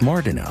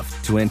 Smart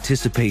enough to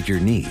anticipate your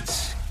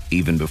needs,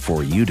 even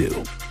before you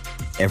do.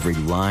 Every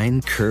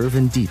line, curve,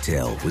 and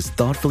detail was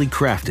thoughtfully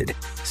crafted,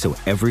 so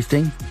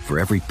everything for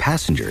every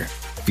passenger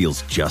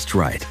feels just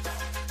right.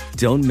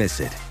 Don't miss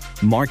it.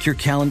 Mark your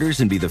calendars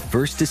and be the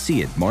first to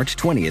see it March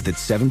 20th at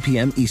 7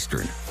 p.m.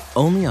 Eastern,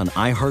 only on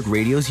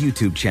iHeartRadio's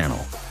YouTube channel.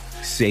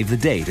 Save the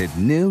date at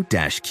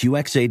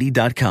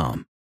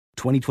new-QX80.com.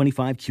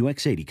 2025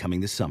 QX80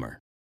 coming this summer.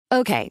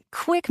 Okay,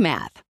 quick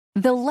math.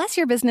 The less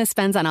your business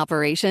spends on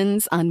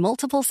operations, on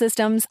multiple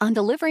systems, on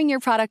delivering your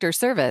product or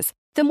service,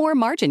 the more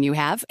margin you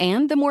have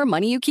and the more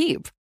money you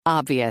keep.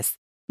 Obvious.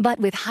 But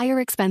with higher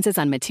expenses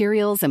on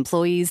materials,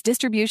 employees,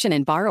 distribution,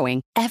 and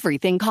borrowing,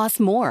 everything costs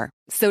more.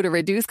 So to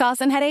reduce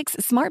costs and headaches,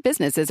 smart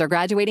businesses are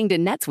graduating to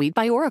NetSuite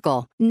by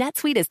Oracle.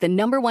 NetSuite is the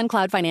 #1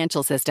 cloud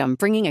financial system,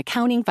 bringing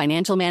accounting,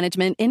 financial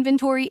management,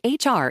 inventory,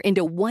 HR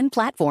into one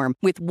platform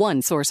with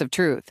one source of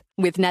truth.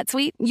 With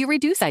NetSuite, you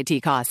reduce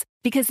IT costs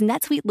because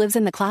NetSuite lives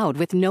in the cloud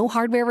with no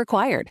hardware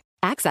required,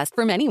 accessed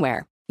from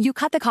anywhere. You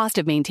cut the cost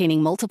of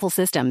maintaining multiple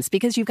systems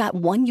because you've got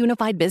one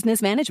unified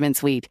business management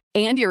suite.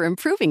 And you're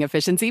improving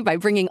efficiency by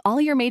bringing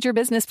all your major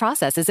business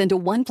processes into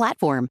one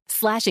platform,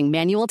 slashing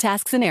manual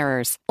tasks and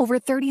errors. Over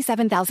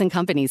 37,000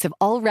 companies have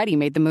already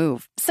made the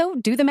move. So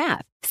do the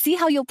math. See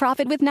how you'll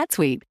profit with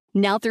NetSuite.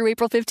 Now through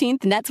April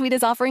 15th, NetSuite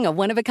is offering a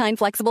one-of-a-kind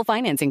flexible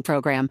financing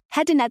program.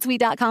 Head to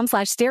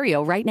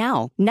netsuite.com/stereo right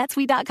now.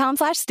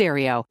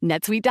 netsuite.com/stereo.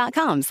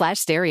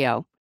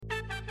 netsuite.com/stereo.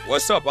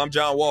 What's up? I'm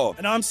John Wall.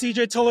 And I'm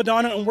CJ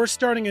Toledano, and we're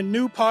starting a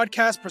new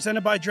podcast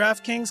presented by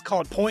DraftKings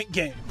called Point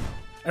Game.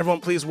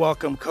 Everyone, please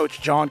welcome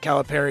Coach John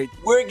Calipari.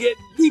 We're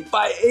getting beat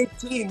by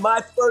 18.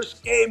 My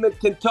first game in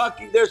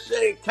Kentucky, they're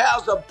saying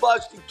Cal's a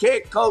bust. He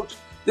can't coach.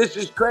 This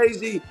is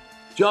crazy.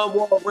 John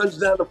Wall runs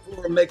down the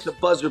floor and makes a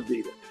buzzer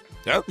beater.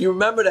 Yep. You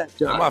remember that,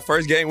 John? That's my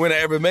first game win I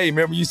ever made.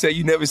 Remember you said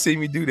you never see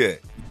me do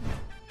that.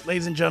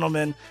 Ladies and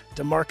gentlemen,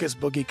 DeMarcus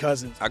Boogie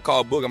Cousins. I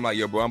called Book. I'm like,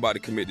 yo, bro, I'm about to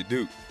commit to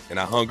Duke. And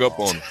I hung up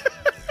on him.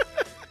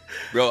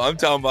 Bro, I'm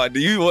talking about, do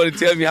you want to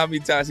tell me how many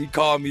times he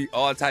called me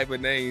all type of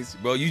names?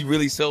 Bro, you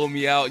really sold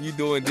me out. You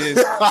doing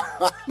this.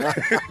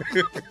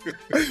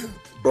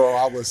 Bro,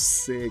 I was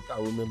sick. I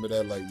remember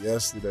that like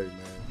yesterday, man.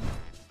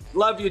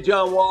 Love you,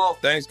 John Wall.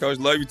 Thanks, Coach.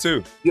 Love you,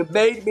 too. You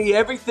made me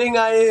everything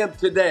I am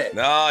today.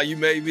 Nah, you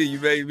made me. You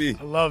made me.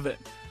 I love it.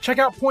 Check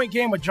out Point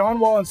Game with John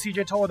Wall and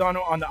CJ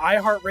Toledano on the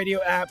iHeartRadio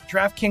app,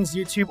 DraftKings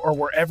YouTube, or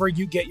wherever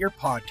you get your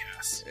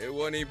podcasts. It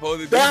wasn't even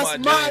supposed to be That's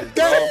my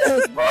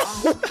dance, bro.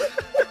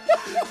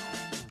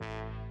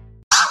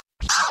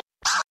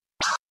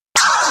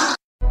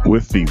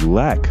 With the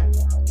lack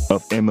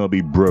of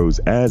MLB bros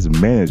as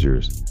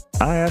managers,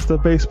 I asked a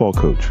baseball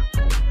coach,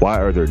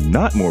 why are there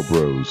not more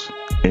bros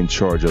in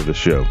charge of the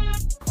show?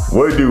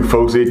 What it do,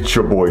 folks? It's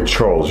your boy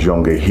Charles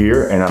Younger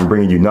here, and I'm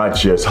bringing you not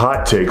just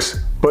hot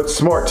takes, but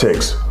smart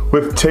takes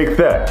with Take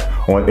That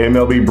on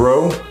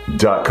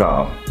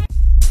MLBbro.com.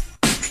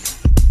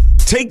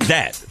 Take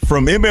that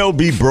from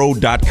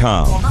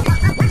MLBbro.com.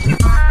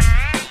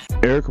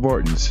 Eric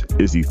Martins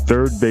is the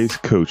third base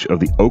coach of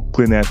the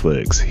Oakland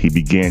Athletics. He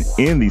began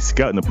in the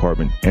scouting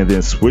department and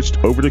then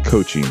switched over to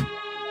coaching,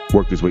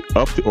 worked his way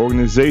up the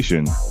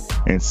organization,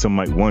 and some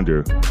might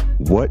wonder,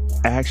 what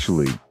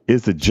actually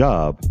is the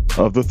job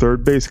of the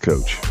third base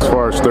coach? As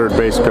far as third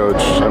base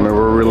coach, I mean,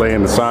 we're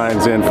relaying the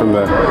signs in from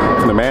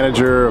the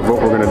manager of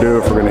what we're going to do,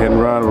 if we're going to hit and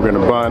run, we're going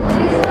to bunt,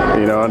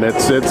 you know, and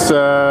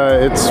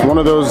it's one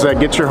of those that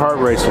gets your heart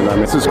racing. I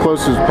mean, it's as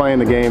close as playing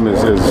the game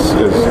as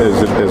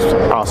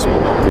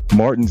possible.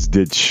 Martins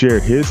did share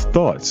his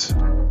thoughts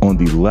on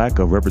the lack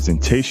of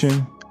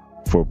representation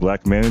for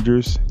black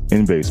managers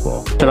in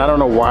baseball. And I don't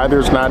know why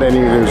there's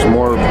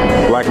more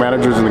black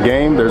managers in the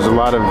game. There's a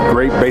lot of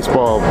great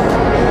baseball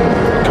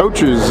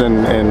coaches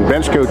and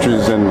bench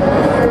coaches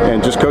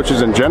and just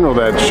coaches in general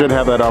that should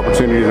have that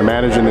opportunity to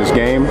manage in this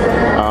game.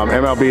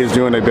 MLB is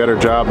doing a better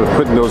job of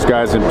putting those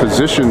guys in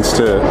positions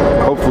to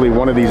hopefully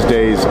one of these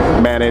days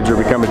manage or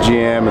become a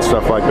GM and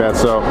stuff like that.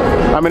 So,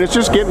 I mean, it's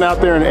just getting out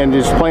there and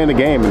just playing the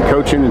game and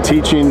coaching and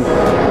teaching,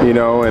 you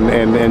know,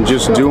 and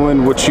just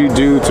doing what you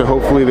do to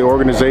hopefully the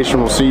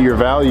organization will see your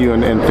value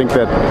and think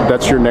that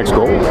that's your next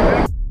goal.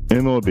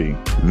 MLB,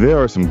 there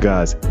are some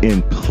guys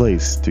in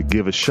place to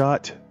give a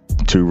shot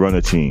to run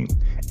a team.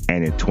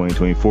 And in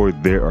 2024,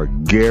 there are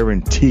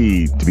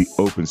guaranteed to be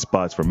open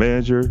spots for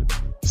manager.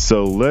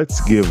 So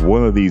let's give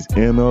one of these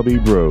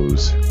MLB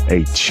bros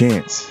a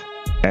chance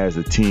as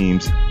the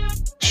team's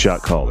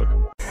shot caller.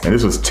 And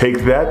this was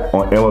Take That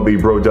on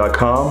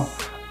MLBbro.com.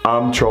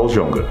 I'm Charles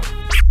Younger.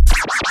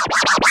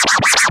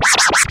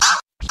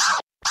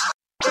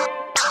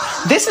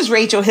 This is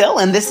Rachel Hill,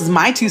 and this is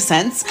my 2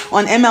 cents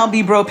on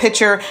MLB Bro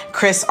pitcher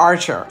Chris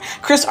Archer.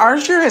 Chris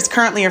Archer is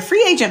currently a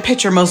free agent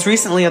pitcher, most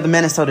recently of the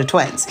Minnesota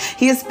Twins.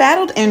 He has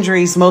battled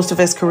injuries most of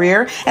his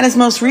career, and his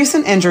most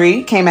recent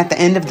injury came at the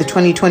end of the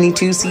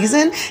 2022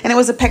 season, and it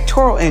was a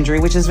pectoral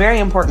injury, which is very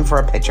important for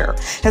a pitcher.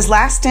 His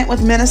last stint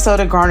with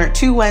Minnesota garnered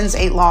 2 wins,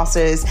 8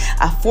 losses,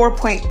 a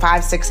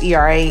 4.56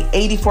 ERA,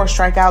 84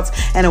 strikeouts,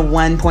 and a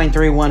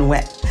 1.31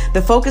 WHIP.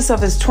 The focus of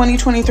his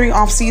 2023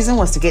 offseason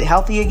was to get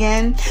healthy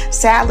again.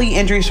 Sadly,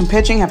 injuries from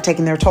pitching have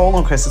taken their toll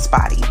on Chris's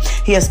body.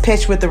 He has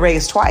pitched with the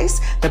Rays twice,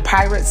 the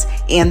Pirates,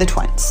 and the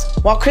Twins.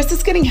 While Chris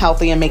is getting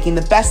healthy and making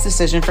the best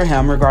decision for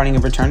him regarding a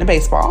return to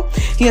baseball,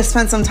 he has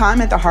spent some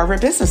time at the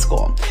Harvard Business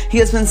School. He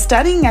has been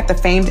studying at the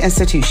famed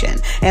institution,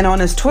 and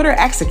on his Twitter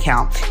X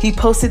account, he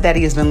posted that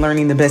he has been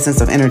learning the business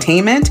of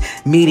entertainment,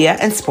 media,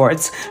 and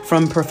sports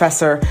from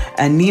Professor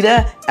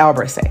Anita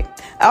Albersay.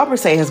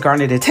 Albersay has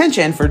garnered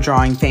attention for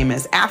drawing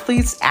famous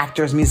athletes,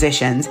 actors,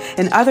 musicians,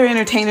 and other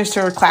entertainers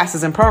to her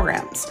classes and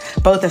programs,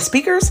 both as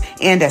speakers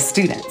and as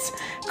students.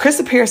 Chris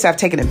appears to have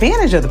taken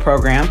advantage of the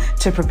program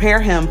to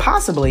prepare him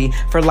possibly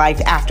for life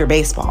after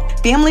baseball.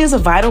 Family is a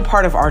vital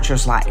part of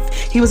Archer's life.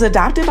 He was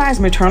adopted by his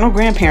maternal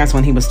grandparents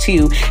when he was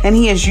 2, and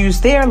he has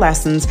used their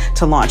lessons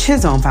to launch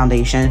his own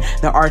foundation,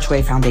 the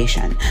Archway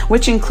Foundation,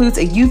 which includes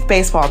a youth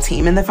baseball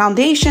team. And the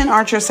foundation,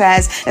 Archer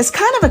says, is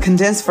kind of a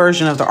condensed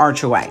version of the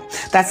Archer Way.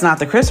 That's not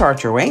the Chris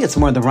Archer way, it's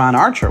more the Ron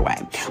Archer way.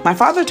 My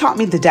father taught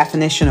me the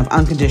definition of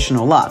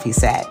unconditional love, he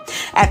said.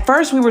 At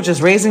first, we were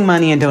just raising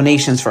money and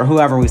donations for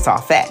whoever we saw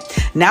fit.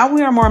 Now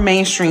we are more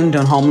mainstreamed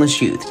on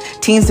homeless youth,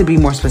 teens to be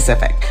more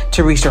specific,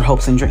 to reach their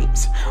hopes and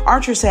dreams.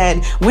 Archer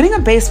said, winning a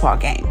baseball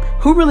game,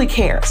 who really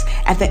cares?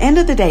 At the end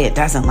of the day, it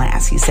doesn't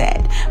last, he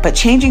said. But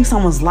changing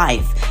someone's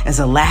life is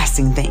a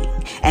lasting thing,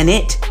 and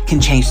it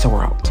can change the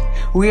world.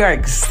 We are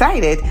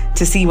excited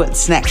to see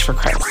what's next for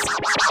Chris.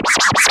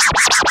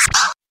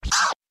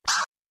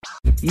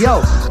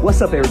 Yo,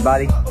 what's up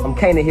everybody? I'm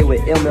Kana here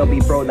with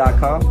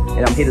MLBbro.com,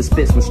 and I'm here to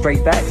spit some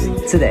straight facts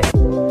today.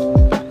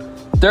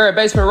 Third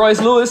baseman Royce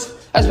Lewis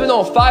has been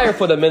on fire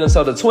for the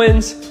Minnesota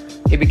Twins.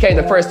 He became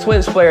the first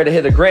Twins player to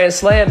hit a grand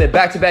slam in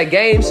back-to-back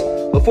games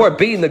before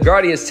beating the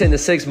Guardians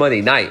 10-6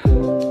 Monday night.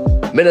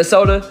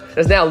 Minnesota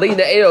is now leading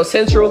the AL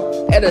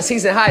Central at a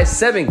season-high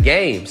 7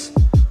 games.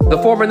 The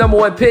former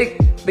 #1 pick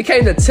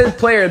became the 10th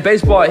player in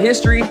baseball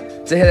history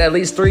to hit at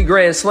least 3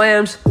 grand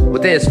slams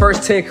within his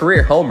first 10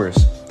 career homers.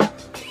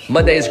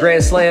 Monday's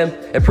grand slam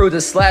improved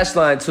his slash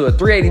line to a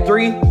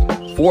 .383,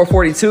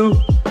 .442,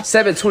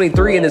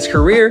 .723 in his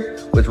career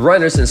with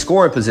runners in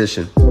scoring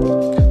position.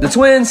 The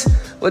Twins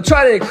will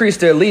try to increase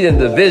their lead in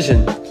the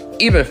division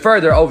even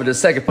further over the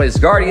second-place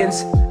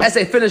Guardians as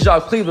they finish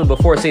off Cleveland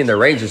before seeing the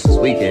Rangers this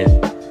weekend.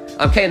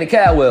 I'm Kanan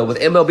Caldwell with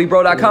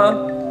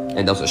MLBbro.com,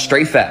 and those are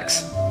straight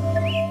facts.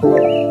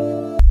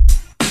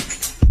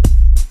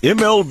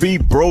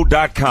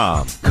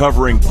 MLBbro.com,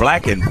 covering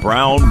black and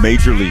brown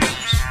major leaguers.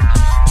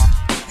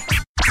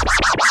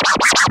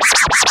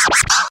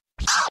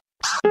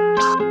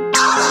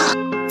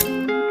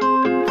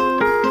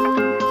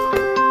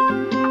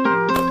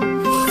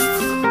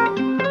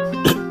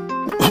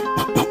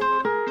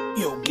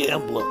 Yo,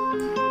 gambler,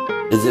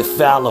 is it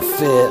foul or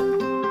fair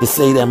to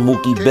say that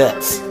Mookie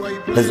Betts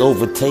has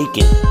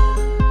overtaken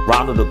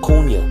Ronald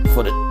Acuna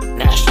for the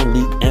National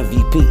League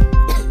MVP?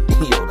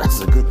 Yo,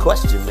 that's a good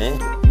question, man.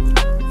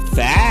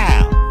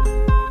 Foul.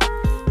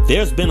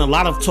 There's been a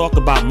lot of talk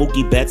about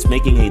Mookie Betts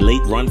making a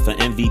late run for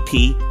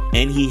MVP,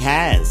 and he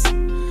has.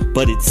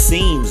 But it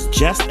seems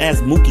just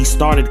as Mookie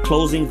started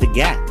closing the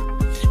gap,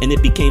 and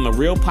it became a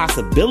real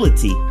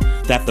possibility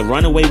that the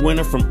runaway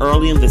winner from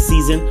early in the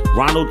season,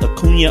 Ronald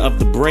Acuna of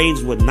the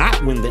Braves, would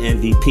not win the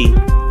MVP.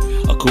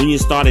 Acuna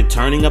started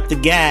turning up the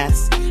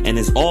gas and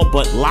has all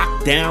but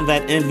locked down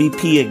that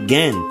MVP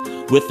again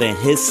with a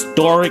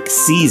historic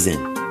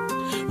season.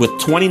 With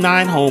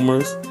 29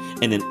 homers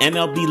and an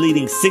MLB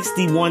leading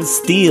 61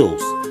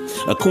 steals,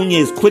 Acuna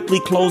is quickly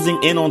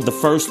closing in on the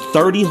first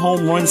 30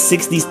 home run,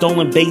 60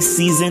 stolen base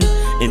season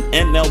in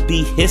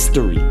MLB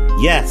history.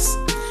 Yes,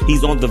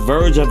 he's on the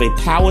verge of a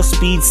power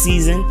speed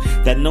season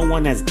that no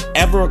one has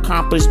ever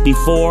accomplished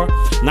before,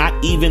 not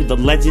even the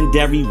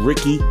legendary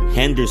Rickey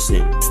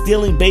Henderson.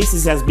 Stealing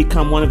bases has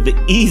become one of the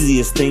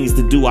easiest things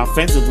to do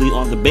offensively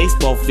on the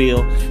baseball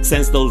field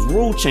since those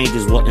rule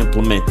changes were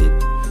implemented.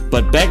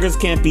 But beggars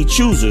can't be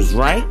choosers,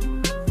 right?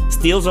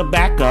 Steals are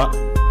back up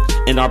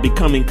and are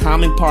becoming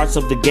common parts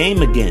of the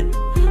game again,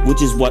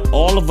 which is what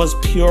all of us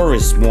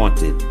purists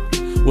wanted.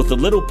 With a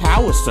little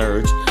power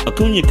surge,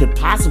 Acuna could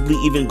possibly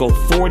even go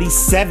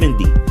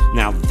 40-70.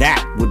 Now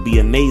that would be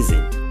amazing.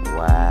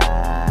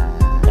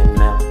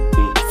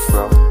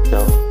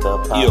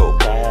 Yo,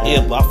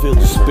 yeah, but I feel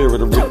the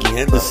spirit of Rickey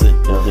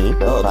Henderson,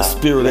 the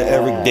spirit of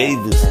Eric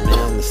Davis,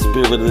 man, the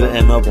spirit of the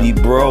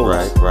MLB Bros.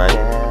 Right.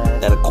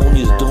 That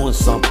Acuna's doing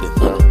something.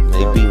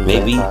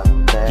 Maybe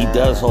he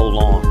does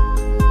hold on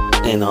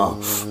and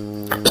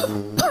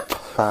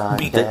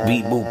beat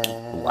Mookie.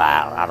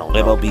 Wow, I don't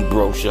know. MLB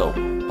Bro Show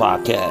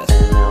podcast,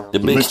 the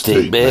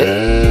Mixtape,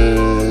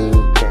 man.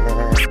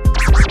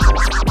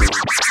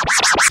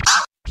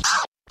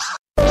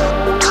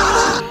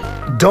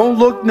 Don't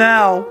look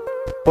now,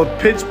 but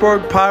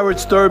Pittsburgh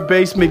Pirates third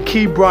baseman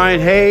Key Brian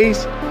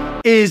Hayes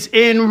is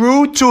en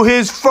route to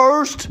his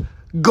first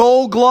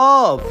Gold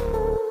Glove.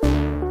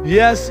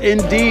 Yes,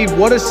 indeed.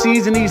 What a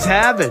season he's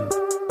having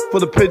for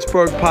the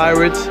Pittsburgh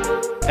Pirates.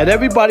 And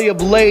everybody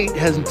of late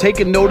has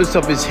taken notice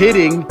of his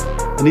hitting,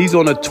 and he's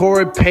on a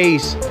torrid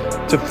pace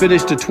to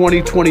finish the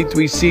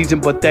 2023 season.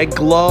 But that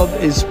glove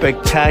is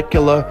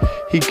spectacular.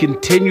 He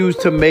continues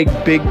to make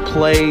big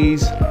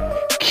plays.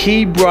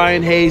 Key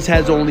Brian Hayes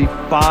has only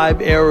 5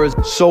 errors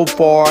so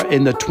far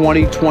in the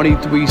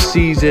 2023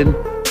 season.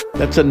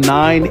 That's a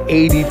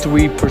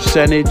 .983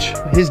 percentage.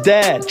 His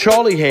dad,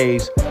 Charlie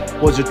Hayes,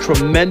 was a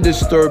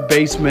tremendous third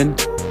baseman.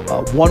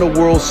 Won a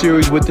World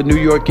Series with the New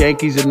York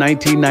Yankees in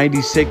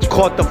 1996.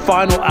 Caught the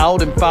final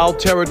out in foul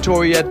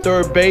territory at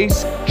third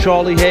base,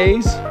 Charlie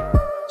Hayes.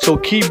 So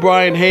Key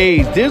Brian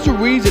Hayes, there's a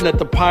reason that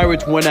the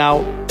Pirates went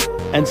out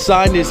and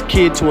signed this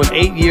kid to an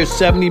 8-year,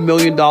 $70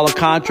 million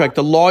contract,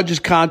 the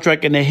largest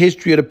contract in the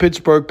history of the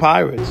Pittsburgh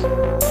Pirates.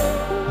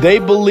 They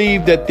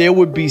believed that there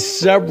would be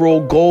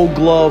several Gold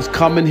Gloves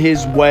coming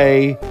his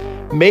way.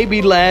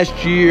 Maybe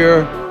last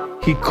year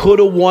he could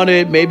have won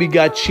it, maybe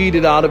got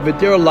cheated out of it.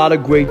 There are a lot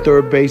of great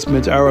third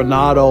basemen,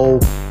 Arenado,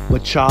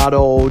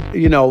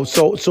 Machado,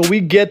 so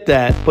we get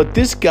that. But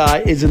this guy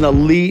is an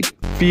elite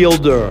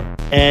fielder,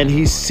 and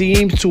he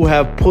seems to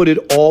have put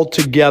it all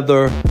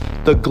together,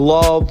 the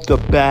glove, the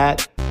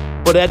bat.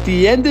 But at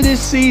the end of this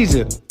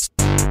season,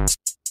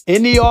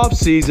 in the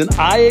offseason,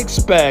 I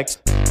expect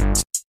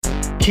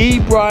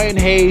Key Brian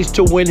Hayes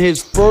to win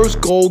his first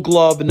Gold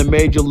Glove in the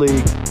Major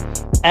League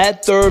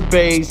at third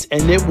base,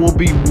 and it will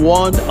be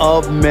one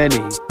of many.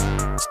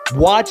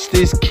 Watch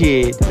this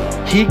kid.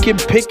 He can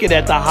pick it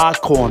at the hot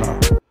corner.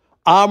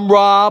 I'm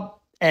Rob,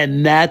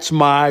 and that's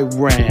my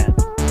rant.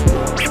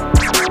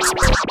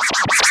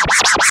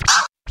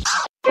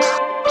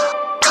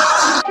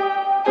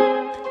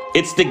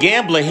 It's the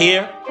Gambler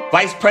here,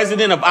 Vice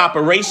President of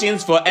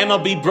Operations for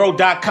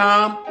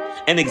MLBbro.com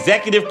and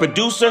executive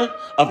producer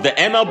of the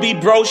MLB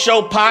Bro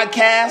Show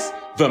podcast,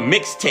 The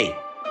Mixtape.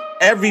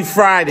 Every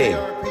Friday,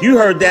 you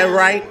heard that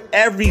right,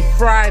 every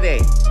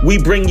Friday, we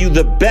bring you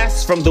the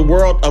best from the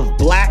world of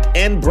black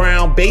and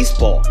brown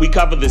baseball. We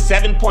cover the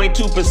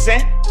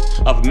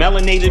 7.2% of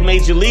melanated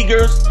major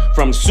leaguers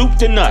from soup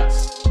to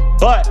nuts.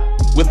 But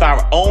with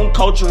our own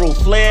cultural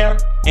flair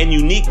and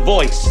unique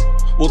voice,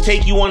 we'll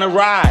take you on a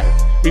ride,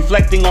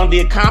 reflecting on the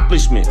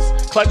accomplishments,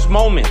 clutch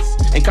moments,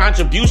 and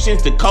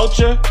contributions to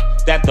culture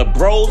that the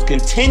bros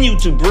continue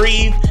to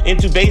breathe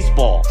into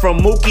baseball. From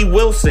Mookie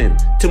Wilson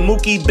to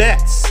Mookie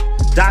Betts,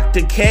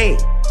 Dr. K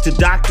to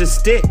Dr.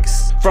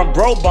 Sticks. From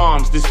bro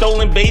bombs to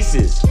stolen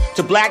bases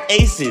to black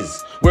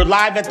aces. We're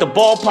live at the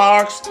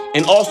ballparks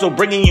and also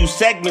bringing you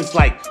segments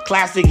like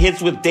Classic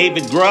Hits with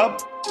David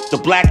Grubb, The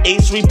Black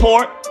Ace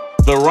Report,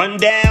 The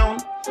Rundown,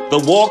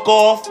 The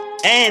Walk-Off,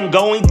 and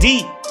Going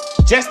Deep.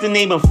 Just to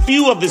name a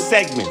few of the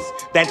segments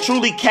that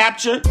truly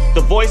capture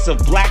the voice of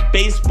black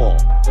baseball.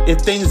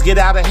 If things get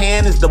out of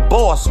hand, it's the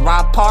boss,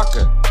 Rob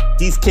Parker.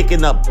 He's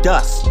kicking up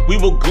dust. We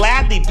will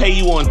gladly pay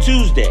you on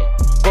Tuesday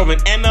for an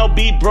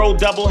MLBbro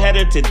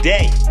doubleheader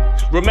today.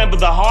 Remember,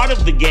 the heart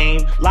of the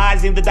game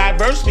lies in the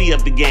diversity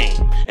of the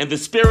game and the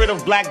spirit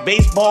of black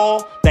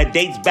baseball that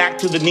dates back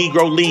to the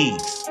Negro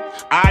Leagues.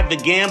 I, the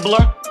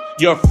Gambler,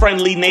 your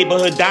friendly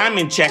neighborhood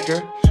diamond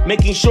checker,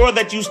 making sure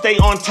that you stay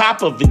on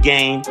top of the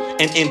game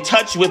and in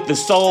touch with the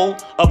soul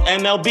of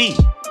MLB.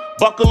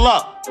 Buckle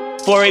up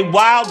for a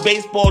wild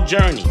baseball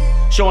journey,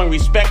 showing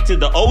respect to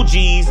the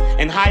OGs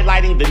and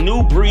highlighting the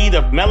new breed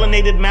of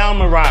melanated mound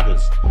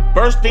marauders,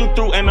 bursting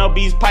through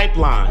MLB's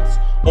pipelines,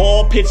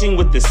 all pitching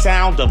with the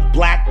sound of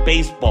black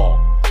baseball.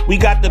 We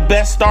got the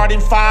best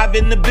starting five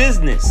in the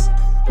business.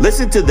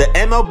 Listen to the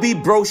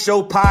MLBbro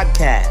Show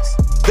podcast,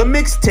 The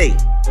Mixtape,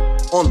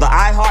 on the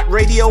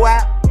iHeartRadio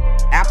app,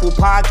 Apple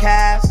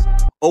Podcasts,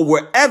 or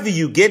wherever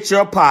you get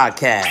your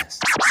podcasts.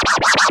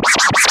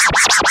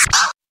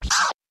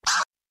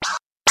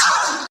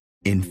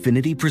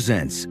 Infiniti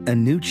presents a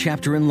new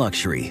chapter in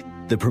luxury,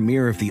 the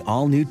premiere of the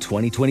all-new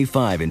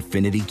 2025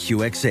 Infiniti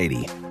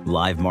QX80,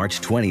 live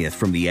March 20th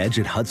from the Edge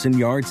at Hudson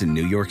Yards in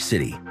New York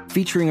City,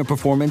 featuring a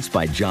performance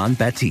by John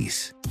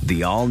Batiste.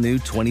 The all-new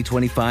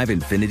 2025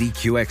 Infiniti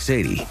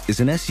QX80 is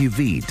an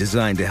SUV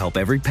designed to help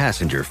every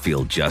passenger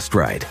feel just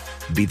right.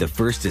 Be the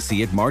first to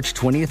see it March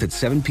 20th at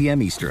 7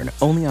 p.m. Eastern,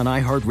 only on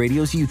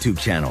iHeartRadio's YouTube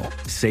channel.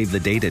 Save the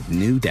date at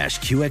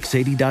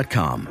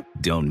new-QX80.com.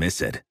 Don't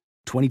miss it.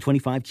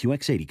 2025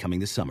 QX80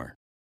 coming this summer.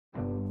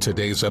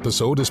 Today's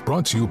episode is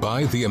brought to you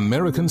by the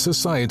American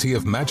Society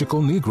of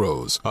Magical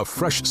Negroes, a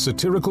fresh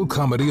satirical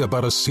comedy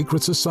about a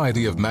secret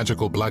society of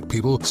magical black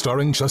people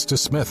starring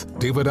Justice Smith,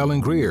 David Allen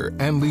Greer,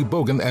 Ann Lee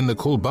Bogan, and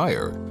Nicole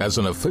Byer. As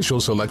an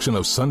official selection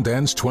of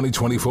Sundance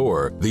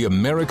 2024, the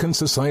American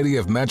Society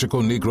of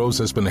Magical Negroes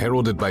has been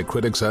heralded by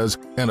critics as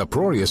an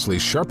uproariously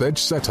sharp-edged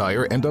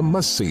satire and a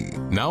must-see.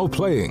 Now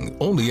playing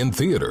only in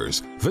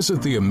theaters.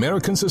 Visit the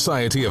American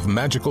Society of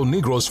Magical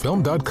Negroes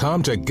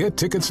Film.com to get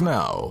tickets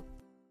now.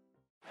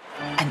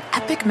 An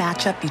epic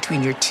matchup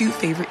between your two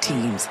favorite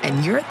teams,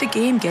 and you're at the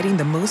game getting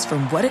the most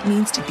from what it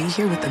means to be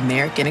here with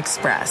American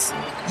Express.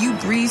 You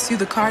breeze through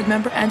the card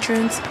member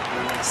entrance,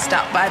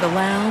 stop by the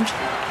lounge.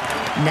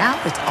 Now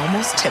it's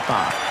almost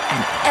tip-off,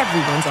 and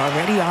everyone's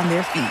already on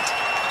their feet.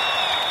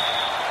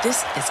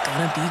 This is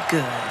gonna be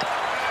good.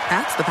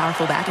 That's the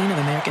powerful backing of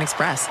American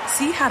Express.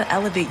 See how to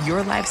elevate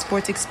your live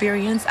sports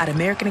experience at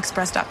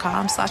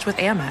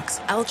americanexpress.com/withAmex.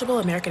 Eligible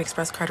American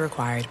Express card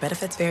required.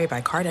 Benefits vary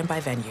by card and by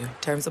venue.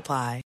 Terms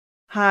apply.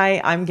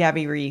 Hi, I'm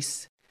Gabby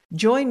Reese.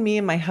 Join me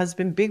and my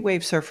husband, big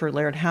wave surfer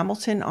Laird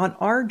Hamilton, on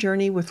our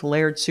journey with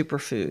Laird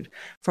Superfood.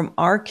 From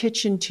our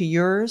kitchen to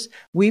yours,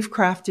 we've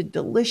crafted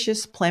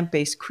delicious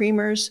plant-based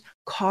creamers,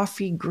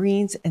 coffee,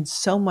 greens, and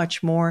so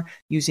much more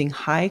using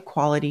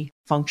high-quality,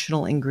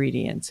 functional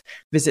ingredients.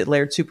 Visit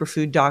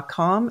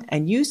lairdsuperfood.com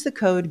and use the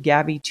code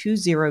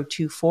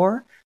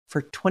GABBY2024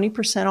 for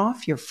 20%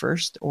 off your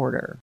first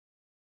order.